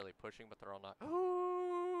not really pushing, but they're all not.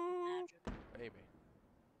 Ooh, Imagine. baby.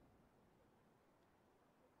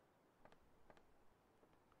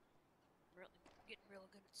 Really getting real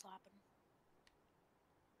good at slapping.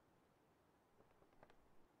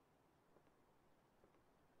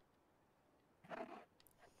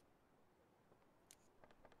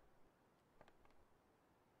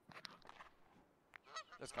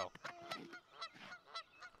 Let's go.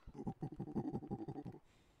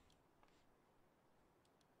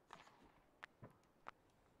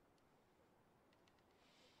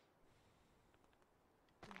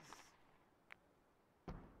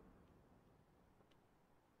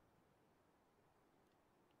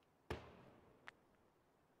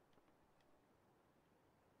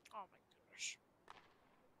 Oh my gosh.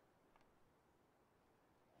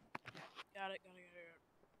 Got it.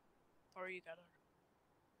 Or you got it.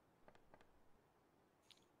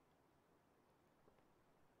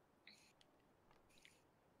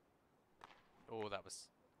 Oh, that was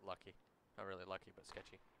lucky. Not really lucky, but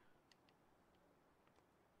sketchy.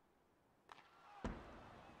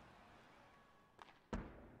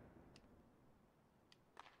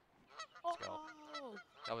 Let's go. Oh!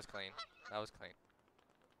 That was clean. That was clean.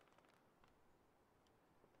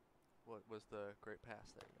 What was the great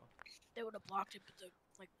pass? There you go. They would have blocked it, but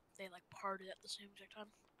they parted at the same exact time.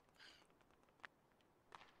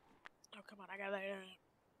 Oh come on, I got that. Here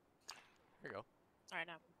you go. Alright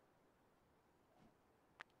now.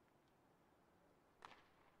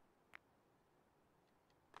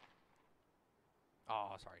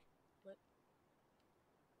 Oh, sorry. What?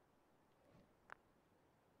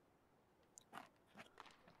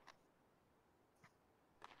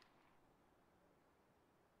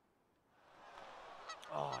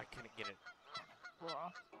 Oh, I couldn't get it. Raw.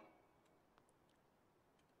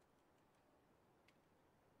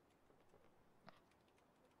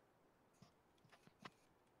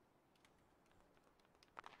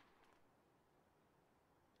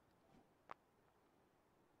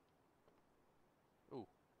 Ooh.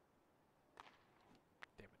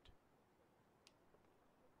 Damn it.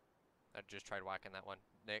 I just tried whacking that one.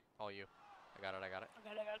 Nick, all you. I got it. I got it.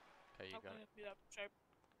 Okay, you got it. Yeah, sorry.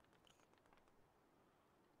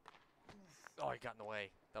 Oh, he got in the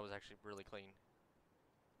way. That was actually really clean.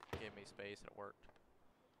 Gave me space and it worked.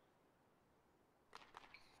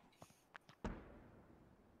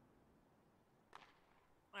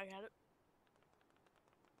 I got it.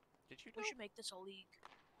 Did you We know? should make this a league.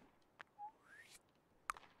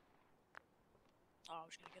 Oh, I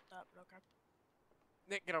was gonna get that, but okay.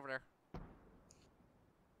 Nick, get over there.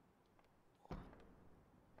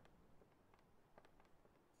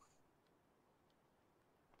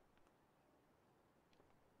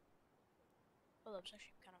 Well, that was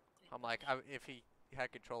actually kind of clean. I'm like, if he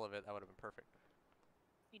had control of it, that would have been perfect.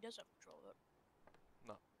 He does have control of it.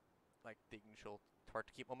 Like, the initial part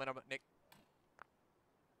to keep momentum, but Nick.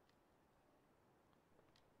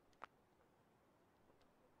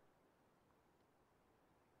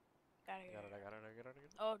 Got I got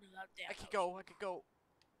it. Oh no, that damn. I could go.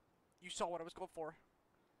 You saw what I was going for.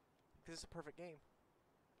 This is a perfect game.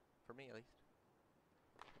 For me, at least.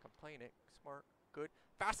 Like, I'm playing it. Smart. Good.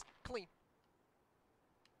 Fast. Clean.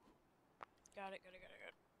 Got it. I didn't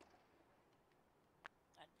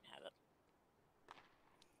have it.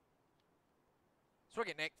 Swing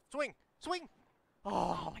it, Nick. Swing.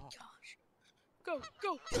 Oh Oh. my gosh. Go.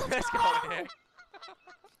 Let's go, Nick.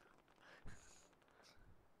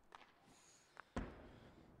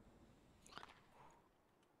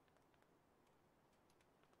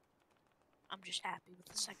 I'm just happy with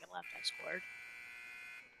the second left I scored.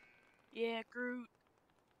 Yeah, Groot.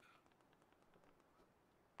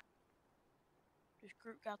 Does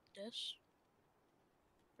Groot got this?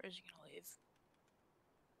 Or is he gonna leave?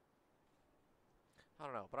 I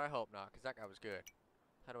don't know, but I hope not, because that guy was good.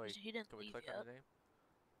 How do I... He didn't Do we leave click yet. on his name?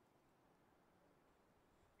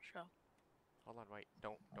 So, Hold on, wait.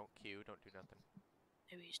 Don't queue. Don't do nothing.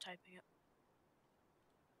 maybe he's typing it.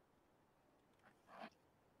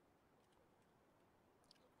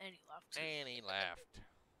 And he left. And he left.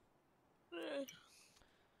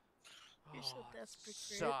 You're so Oh, desperate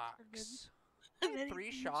for it. sucks. And then he 3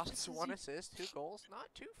 leaves shots, just as 1 you- assist, 2 goals.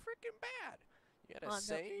 Not too freaking bad. You gotta Oh, no,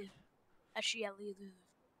 save. Actually, yeah,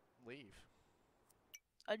 Leave.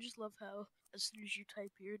 I just love how as soon as you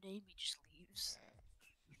type your name, he just leaves.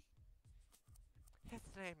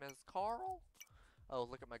 His name is Carl. Oh,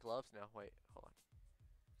 look at my gloves now. Wait, hold on.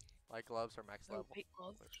 My gloves are max Oh, level. white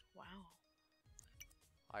gloves. Wow.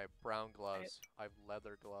 I have brown gloves. I have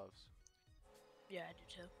leather gloves. Yeah, I do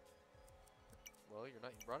too. Well, you're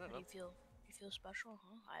not running How do them. you feel? You feel special,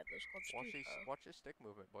 huh? I have those clubs Watch too. these. Watch this stick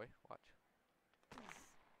movement, boy. Watch.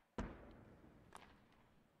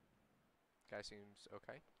 Guy seems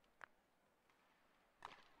okay.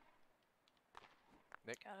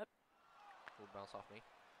 Nick. Got it. Will bounce off me.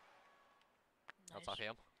 Nice. Bounce off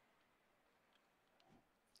him.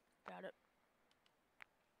 Got it.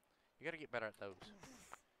 You gotta get better at those.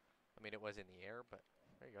 I mean, it was in the air, but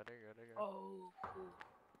there you go, there you go, there you go. Oh, cool.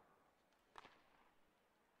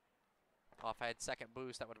 Oh, if I had second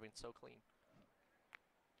boost, that would have been so clean.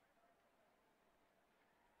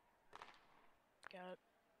 Got it.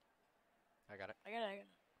 I got it. I got it.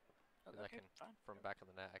 Oh, 'Cause okay, I can, fine. from back of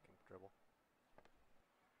the net, I can dribble.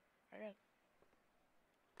 I got it.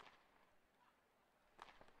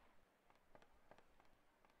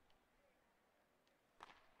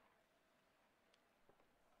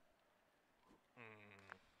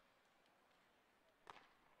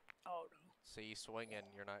 Oh no. See, swinging,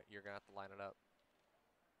 you're gonna have to line it up.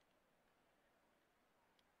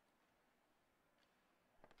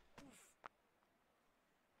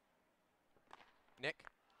 Nick.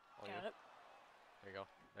 Oh, Got it. There you go.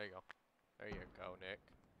 There you go. There you go, Nick.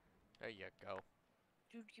 There you go.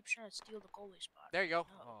 Dude keeps trying to steal the goalie spot. There you go.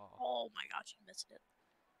 No. Oh. Oh my gosh, you missed it.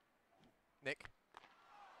 Nick.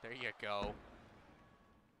 There you go.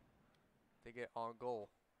 They get on goal.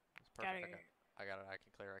 It's perfect. I got it. I can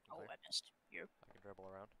clear. I can clear. Oh, I missed. You. I can dribble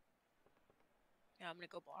around. Yeah, I'm gonna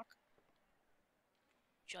go block.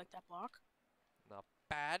 Did you like that block? Not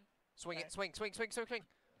bad. Swing Okay. it. Swing. Swing. Swing. Swing. Swing.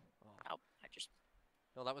 Oh. Oh, I just.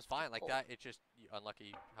 No, that was fine. Like Pull. that. It's just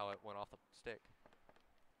unlucky how it went off the stick.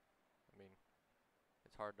 I mean,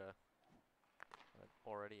 it's hard to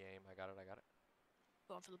already aim. I got it. I got it.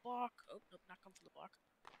 Going for the block. Oh, nope, not going for the block.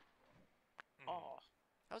 Oh.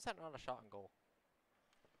 How is that not a shot on goal?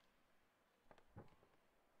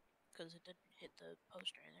 Because it didn't hit the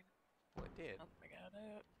post or anything. Well, it did. Oh, I got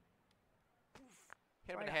it.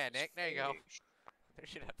 Hit him Right in the off head, his Nick. There you go. face. There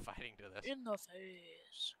should have fighting to this. In the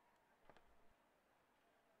face.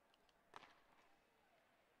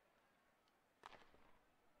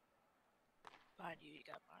 Behind you, you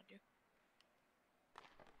got behind you.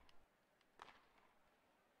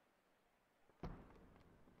 I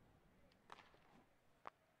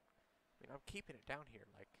mean, I'm keeping it down here.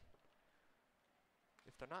 Like,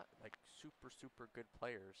 if they're not like super good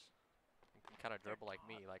players, and can kind of dribble like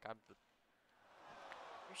me. Like I'm the.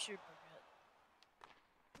 You're super good.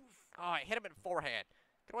 Oh, I hit him in the forehand.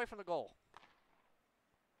 Get away from the goal.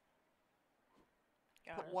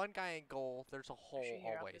 Got Put it. one guy in goal. There's a hole Actually,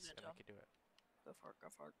 here, I'll always, give it and to I him. can do it. Go for it, go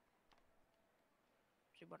for it.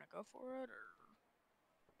 Do you want to go for it, or?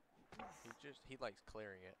 He likes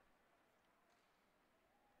clearing it.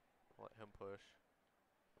 Let him push,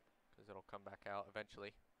 because it'll come back out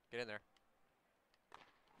eventually. Get in there.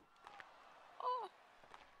 Oh!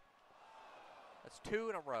 That's 2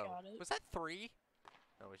 in a row. Got it. Was that 3?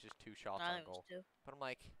 No, it was just 2 shots No, on it was goal. 2. But I'm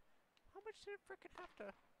like, how much did it frickin' have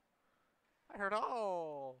to? I heard,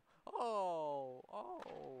 oh.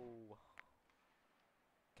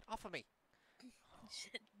 Get off of me.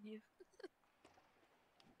 You.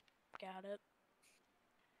 Got it.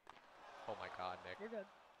 Oh my god, Nick. You're good.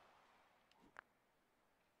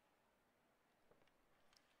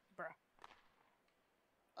 Bruh.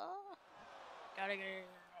 Oh. Gotta get it.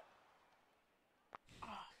 Oh.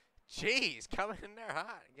 Jeez, coming in there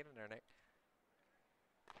hot. Get in there, Nick.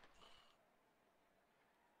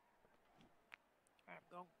 Alright,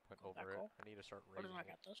 I'm going. Went Go back over it. goal. I need to start What raising I it.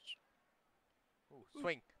 got this? Ooh,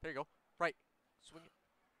 swing. There you go. Right. Swing it.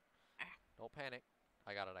 Ah. Don't panic.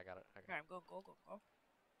 I got it. I got it. I got it. Alright, I'm going. Go.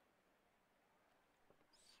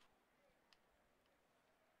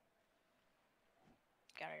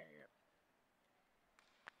 Got it.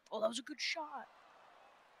 Oh, that was a good shot.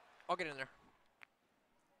 I'll get in there.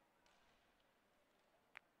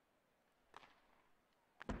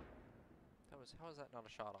 How is that not a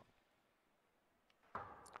shot on?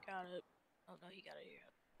 Got it. Oh no, he got it here.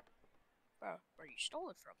 Bro, you stole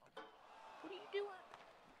it from him. What are you doing?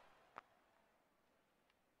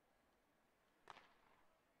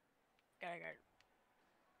 Got it.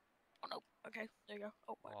 Oh no. Okay, there you go.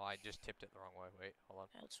 Oh, what? Oh, I just tipped it the wrong way. Wait, hold on.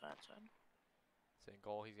 Yeah, it's fine, it's fine. It's in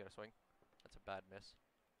goal. He's gonna swing. That's a bad miss.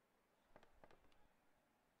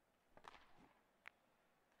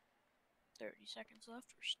 30 seconds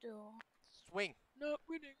left. We're still Swing. not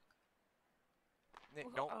winning. Nick,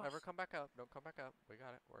 Oh, don't oh. ever come back up. Don't come back up. We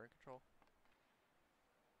got it. We're in control.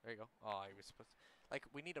 There you go. Oh, he was supposed to. Like,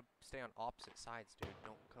 we need to stay on opposite sides, dude.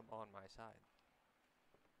 Don't come on my side.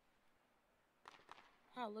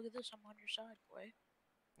 Oh, look at this. I'm on your side, boy.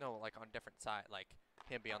 No, like on different side. Like,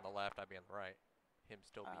 him be on the left, I'd be on the right. Him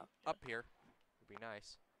still be Oh, up here. be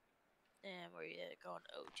nice. And we're going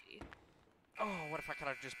OT. Oh, what if I could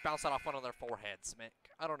have just bounced that off one of their foreheads, Mick?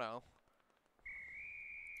 I don't know.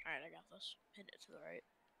 Alright, I got this. Hit it to the right.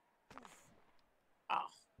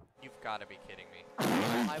 Oh. You've got to be kidding me.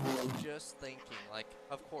 I was just thinking, like,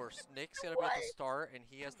 of course, Nick's going to be at the start, and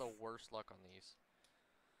he has the worst luck on these.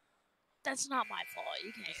 That's not my fault.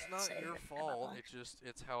 You can't It's even not say your it's fault. not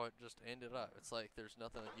It's how it just ended up. It's like there's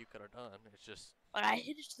nothing that you could have done. It's just. But I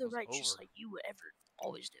hit it to the right, over. just like you would ever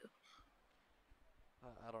always do.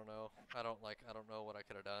 I don't know. I don't know what I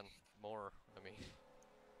could have done more. I mean,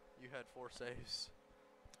 you had 4 saves.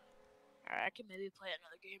 Alright, I can maybe play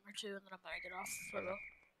another game or two, and then I'm gonna get off for the.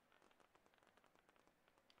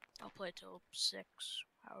 I'll play till 6,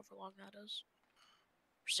 however long that is.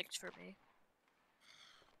 6 for me.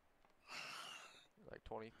 Like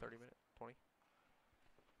 20, 30 minutes? 20?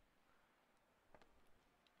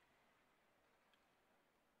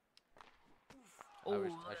 Oh,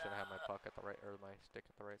 I should have had my puck at the right, or my stick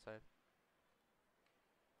at the right side.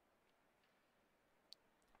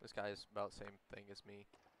 This guy's about the same thing as me.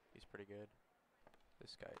 He's pretty good.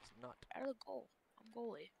 This guy is not. Out of the goal. I'm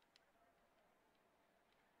goalie.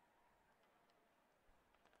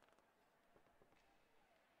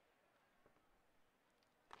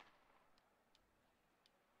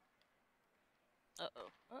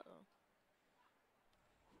 Uh-oh. Uh-oh.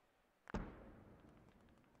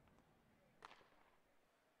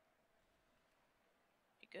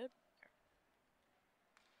 You good?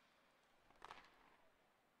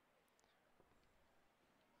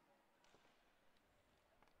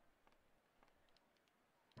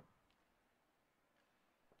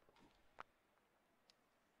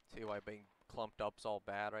 See why being clumped up's all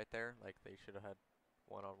bad right there? Like they should have had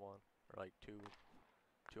 1-on-1, or like two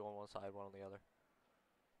on one side, 1 on the other.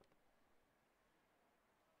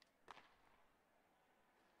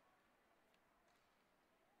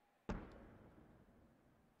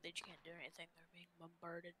 They just can't do anything. They're being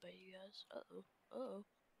bombarded by you guys. Uh-oh. Uh-oh.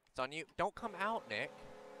 It's on you. Don't come out, Nick.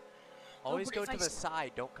 Always go to the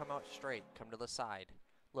side. Don't come out straight. Come to the side.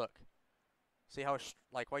 Look. See how,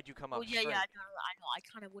 like, why'd you come out straight? Yeah, I know. I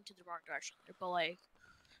kind of went to the wrong direction there, but, like,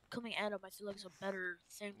 coming at them, I feel like it's a better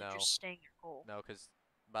thing than just staying your goal. No, because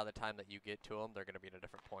by the time that you get to them, they're going to be at a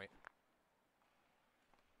different point.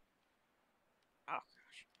 Oh,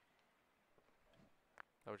 gosh.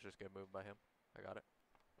 That was just a good move by him. I got it.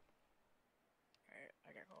 Alright,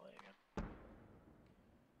 I got goalie again.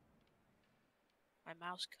 My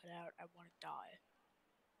mouse cut out. I want to die.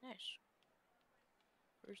 Nice.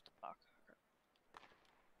 Where's the puck?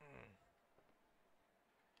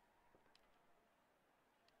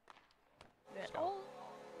 Oh.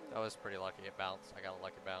 That was pretty lucky. It bounced. I got a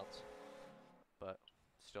lucky bounce. But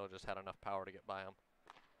still just had enough power to get by him.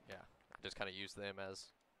 Yeah. I just kind of used them as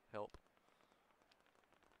help.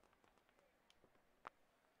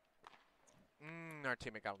 Our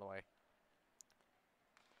teammate got in the way.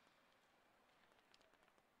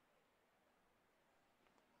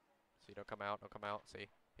 See, don't come out. Don't come out. See?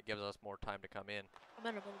 It gives us more time to come in. I'm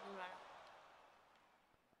in.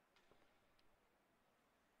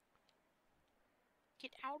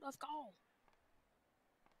 Get out of goal.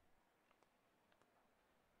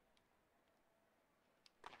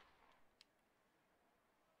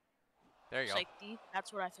 There you go. Safety.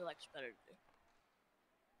 That's what I feel like is better to do.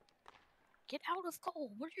 Get out of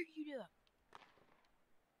goal. What are you doing?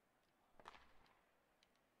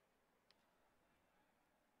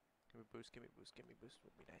 Give me a boost. Give me a boost. Give me a boost.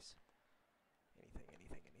 Would be nice. Anything.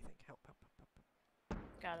 Help.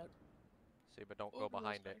 Got it. See, but don't go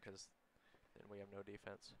behind it, because then we have no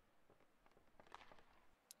defense.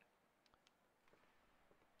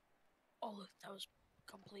 Oh, look, that was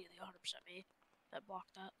completely 100% me that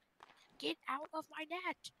blocked that. Get out of my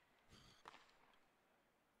net!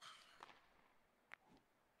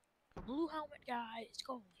 The blue helmet guy is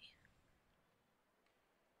goalie.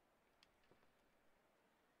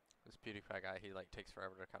 This PewDiePie guy, he like takes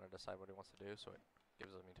forever to kind of decide what he wants to do, so it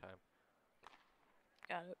gives me time.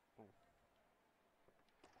 Got it. Ooh.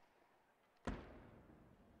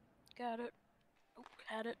 Got it. Oh,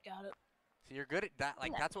 had it. Got it. See, you're good at that.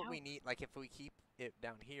 Like, that's what now. we need. Like, if we keep it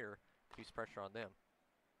down here, keeps pressure on them.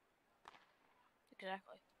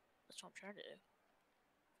 Exactly. That's what I'm trying to do.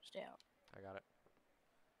 Stay out. I got it.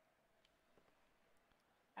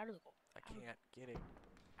 Out of the goal. I can't get it.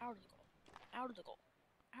 Out of the goal. Out of the goal.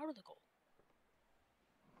 Out of the goal.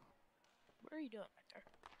 What are you doing right there?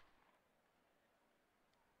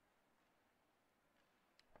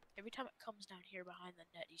 Every time it comes down here behind the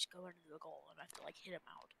net, he's going into the goal, and I have to, like, hit him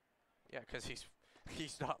out. Yeah, because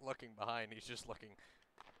he's not looking behind. He's just looking.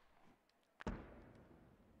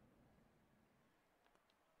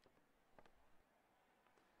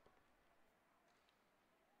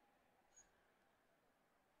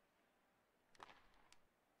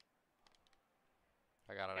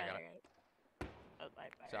 I got it. I got it. Oh,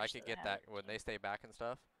 So I could get that when they stay back and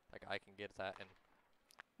stuff. Like I can get that and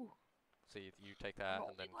Ooh. see you take that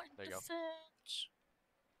and then there you go. Defense.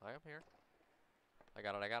 I am here. I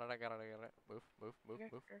got it. I got it. I got it. I got it. Move. Move. Move. Okay,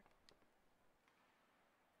 Move. sure.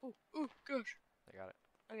 Oh gosh. I got it.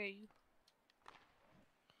 Okay, you.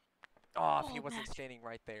 Oh, if he Oh, wasn't match. standing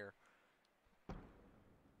right there.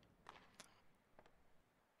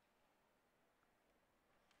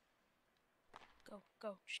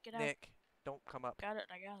 Go. Just get out. Nick, don't come up. Got it.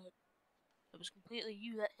 I got it. It was completely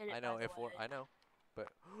you that hit it. I know by the if we're. way. I know, but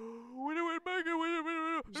wait a minute, back. Wait a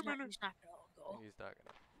minute. He's not gonna go. He's not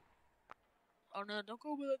gonna. Oh no! Don't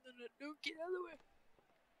go behind the net. Don't get out of the way.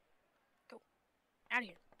 Go. Out of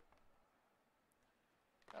here.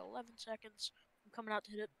 Got 11 seconds. I'm coming out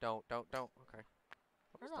to hit it. Don't. Okay.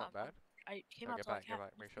 That's not bad. I came Oh, out get to our back. Get cap.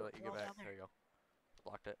 back. Make sure that you get back. There you go.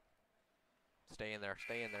 Blocked it. Stay in there.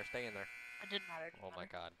 Stay in there. Stay in there. It didn't matter. Oh my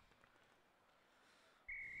god.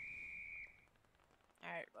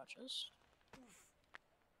 Alright, watch this.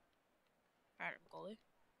 Alright, I'm goalie.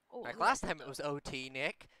 Oh, Like last time it was OT,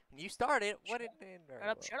 Nick. And you started. What did Shut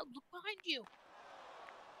up, shut up. Look behind you.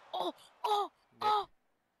 Oh,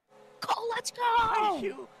 go, let's go!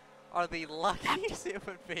 You are the luckiest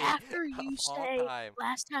human being After you of all say time.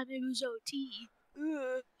 last time it was OT.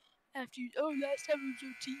 After you, last time it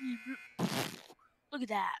was OT. Look at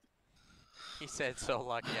that. He said so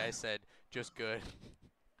lucky. I said just good.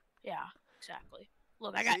 Yeah, exactly.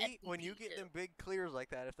 Look, I got See, MVP when you get too. them big clears like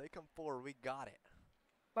that, if they come forward, we got it.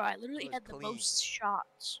 Bro, I literally was had the clean. most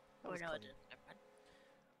shots. That Oh, was no, clean. it didn't. Never mind.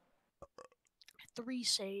 3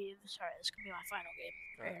 saves. Alright, this can be my final game.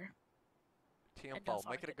 Alright. Right here. Team And foul. don't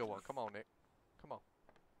Make it a forget good to- one. Come on, Nick. Come on.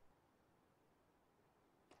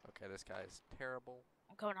 Okay, this guy's terrible.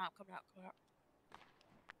 I'm coming out.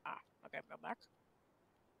 Ah, okay, I'm going back.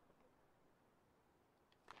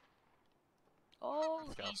 Oh,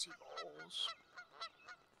 Let's go. easy goals.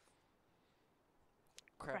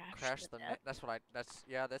 Crash Crashed the the net. That's what I. That's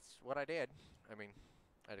what I did. I mean,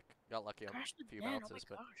 I got lucky on Crash the a few net. bounces, Oh my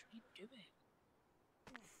but gosh, what are you doing?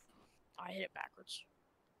 I hit it backwards.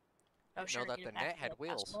 I was know trying to that get the it back net to had like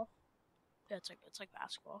wheels. basketball. Yeah, it's like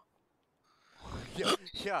basketball.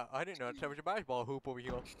 yeah. I didn't know that was a basketball hoop over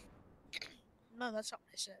here. No, that's not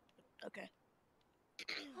what I said. But okay.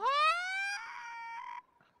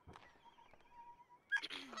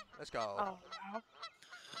 Let's go. Oh wow.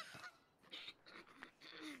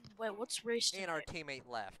 Wait, what's race And our tonight? teammate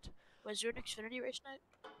left. Was there an Xfinity race night?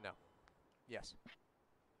 Yes.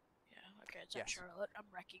 Yeah, okay, it's Yes. at Charlotte. I'm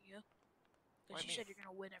wrecking you. Because Why you me? said you're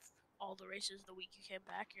gonna win if all the races the week you came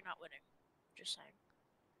back. You're not winning. Just saying.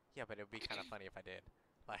 Yeah, but it would be kind of funny if I did.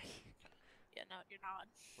 Like, Yeah, no, you're not.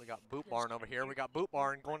 we got Boot This Barn guy over here. We here, got Boot you're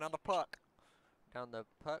Barn going down the funny. puck. Down the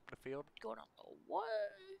puck, the field, Going on the what?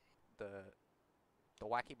 the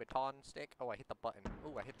wacky baton stick. Oh, I hit the button.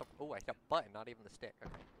 Oh, I hit the button, not even the stick.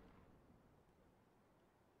 Okay.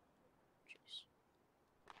 Jeez.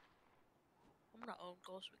 I'm gonna own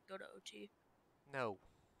goals so we can go to OT. No.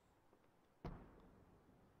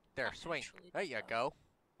 There, Not swing. actually, There you but- go.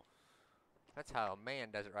 That's how a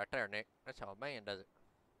man does it right there, Nick. That's how a man does it.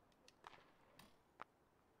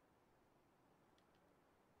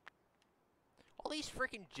 All these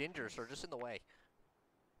freaking gingers are just in the way.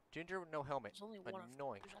 Ginger with no helmet. There's only one of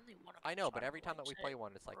Annoying. There's only one of I them, know, so but don't every time that we jinx play it.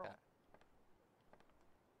 one, it's like Bro. that.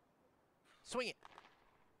 Swing it.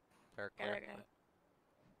 Fair, Got clear. it, got it.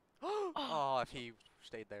 Oh, if he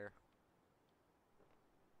stayed there.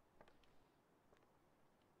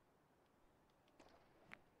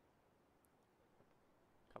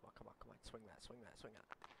 Come on, come on, come on. Swing that, swing that, swing that.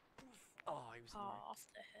 Oh, he was in the way. Off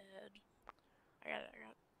the head. I got it.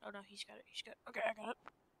 Oh no, he's got it. Okay, I got it.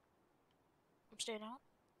 I'm staying out.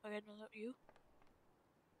 Okay, no, that you.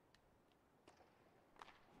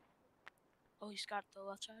 Oh, he's got the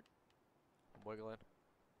left side. I'm wiggling.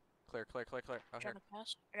 Clear, clear, clear, clear. Oh, here. Trying to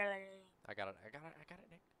pass. I got it. I got it, I got it, I got it,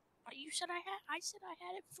 Nick. You said I had. I said I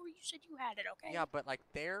had it before you said you had it. Okay. Yeah, but like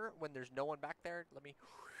there, when there's no one back there, let me.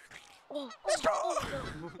 Oh, the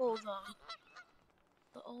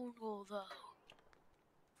own goal though.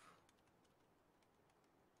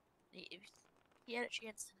 He had a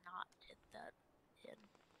chance to not hit that in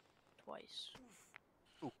twice.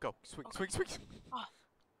 Ooh, go. Swing, Okay. swing, swing. Oh.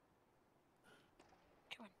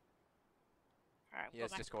 Come on. Alright, He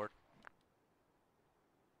has Discord.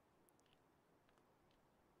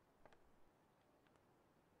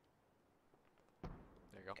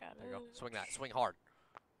 There you go. Got There you go. it. Swing that. Swing hard.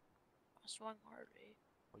 I swung hard, eh?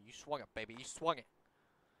 Oh, you swung it, baby. You swung it.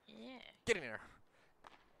 Yeah. Get in there.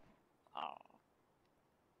 Oh.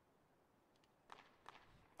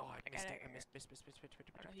 Oh, I got missed it it. I here. missed.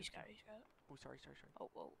 Oh, no, he's got it. He's got it. Oh, sorry. Oh,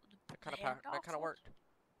 whoa. That kind of worked.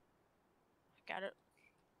 Got it.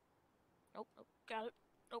 Nope. Got it.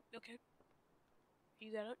 Nope. Okay.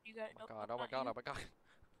 You got it. You got it. Nope. Oh my god. You. Oh my god.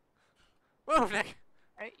 Move, Nick.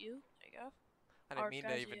 Right, you. There you go. I didn't Art mean to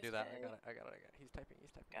guys even do that. I EFK. got it. He's typing.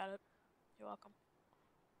 Got it. You're welcome.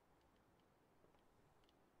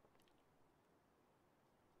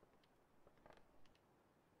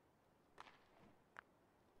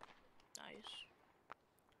 Nice.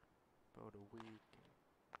 About a week.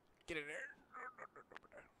 Get in there.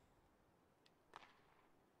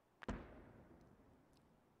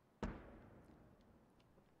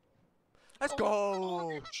 Let's go. Oh,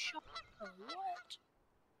 that shot. What?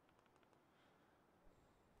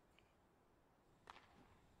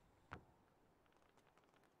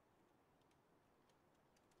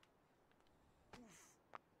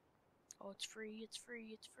 Oh, it's free. It's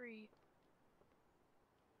free.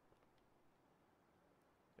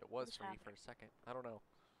 It was What's free happening? for a second. I don't know.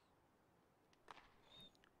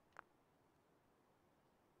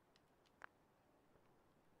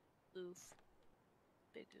 Oof.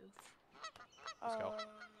 Big oof. Let's go.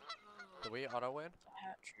 Did we auto win? It's a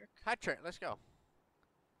hat trick. Hat trick. Let's go.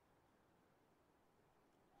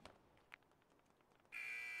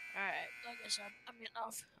 Alright, like I said, I'm getting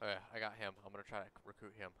off. Oh yeah, I got him. I'm gonna try to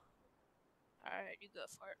recruit him. Alright, you go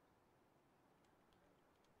for it.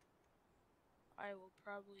 I will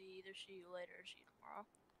probably either see you later or see you tomorrow.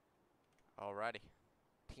 Alrighty.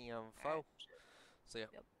 TM4. Alright, See ya.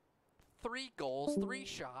 Yep. 3 goals, 3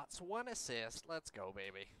 shots, 1 assist. Let's go,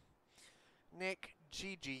 baby. Nick,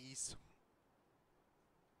 GG's.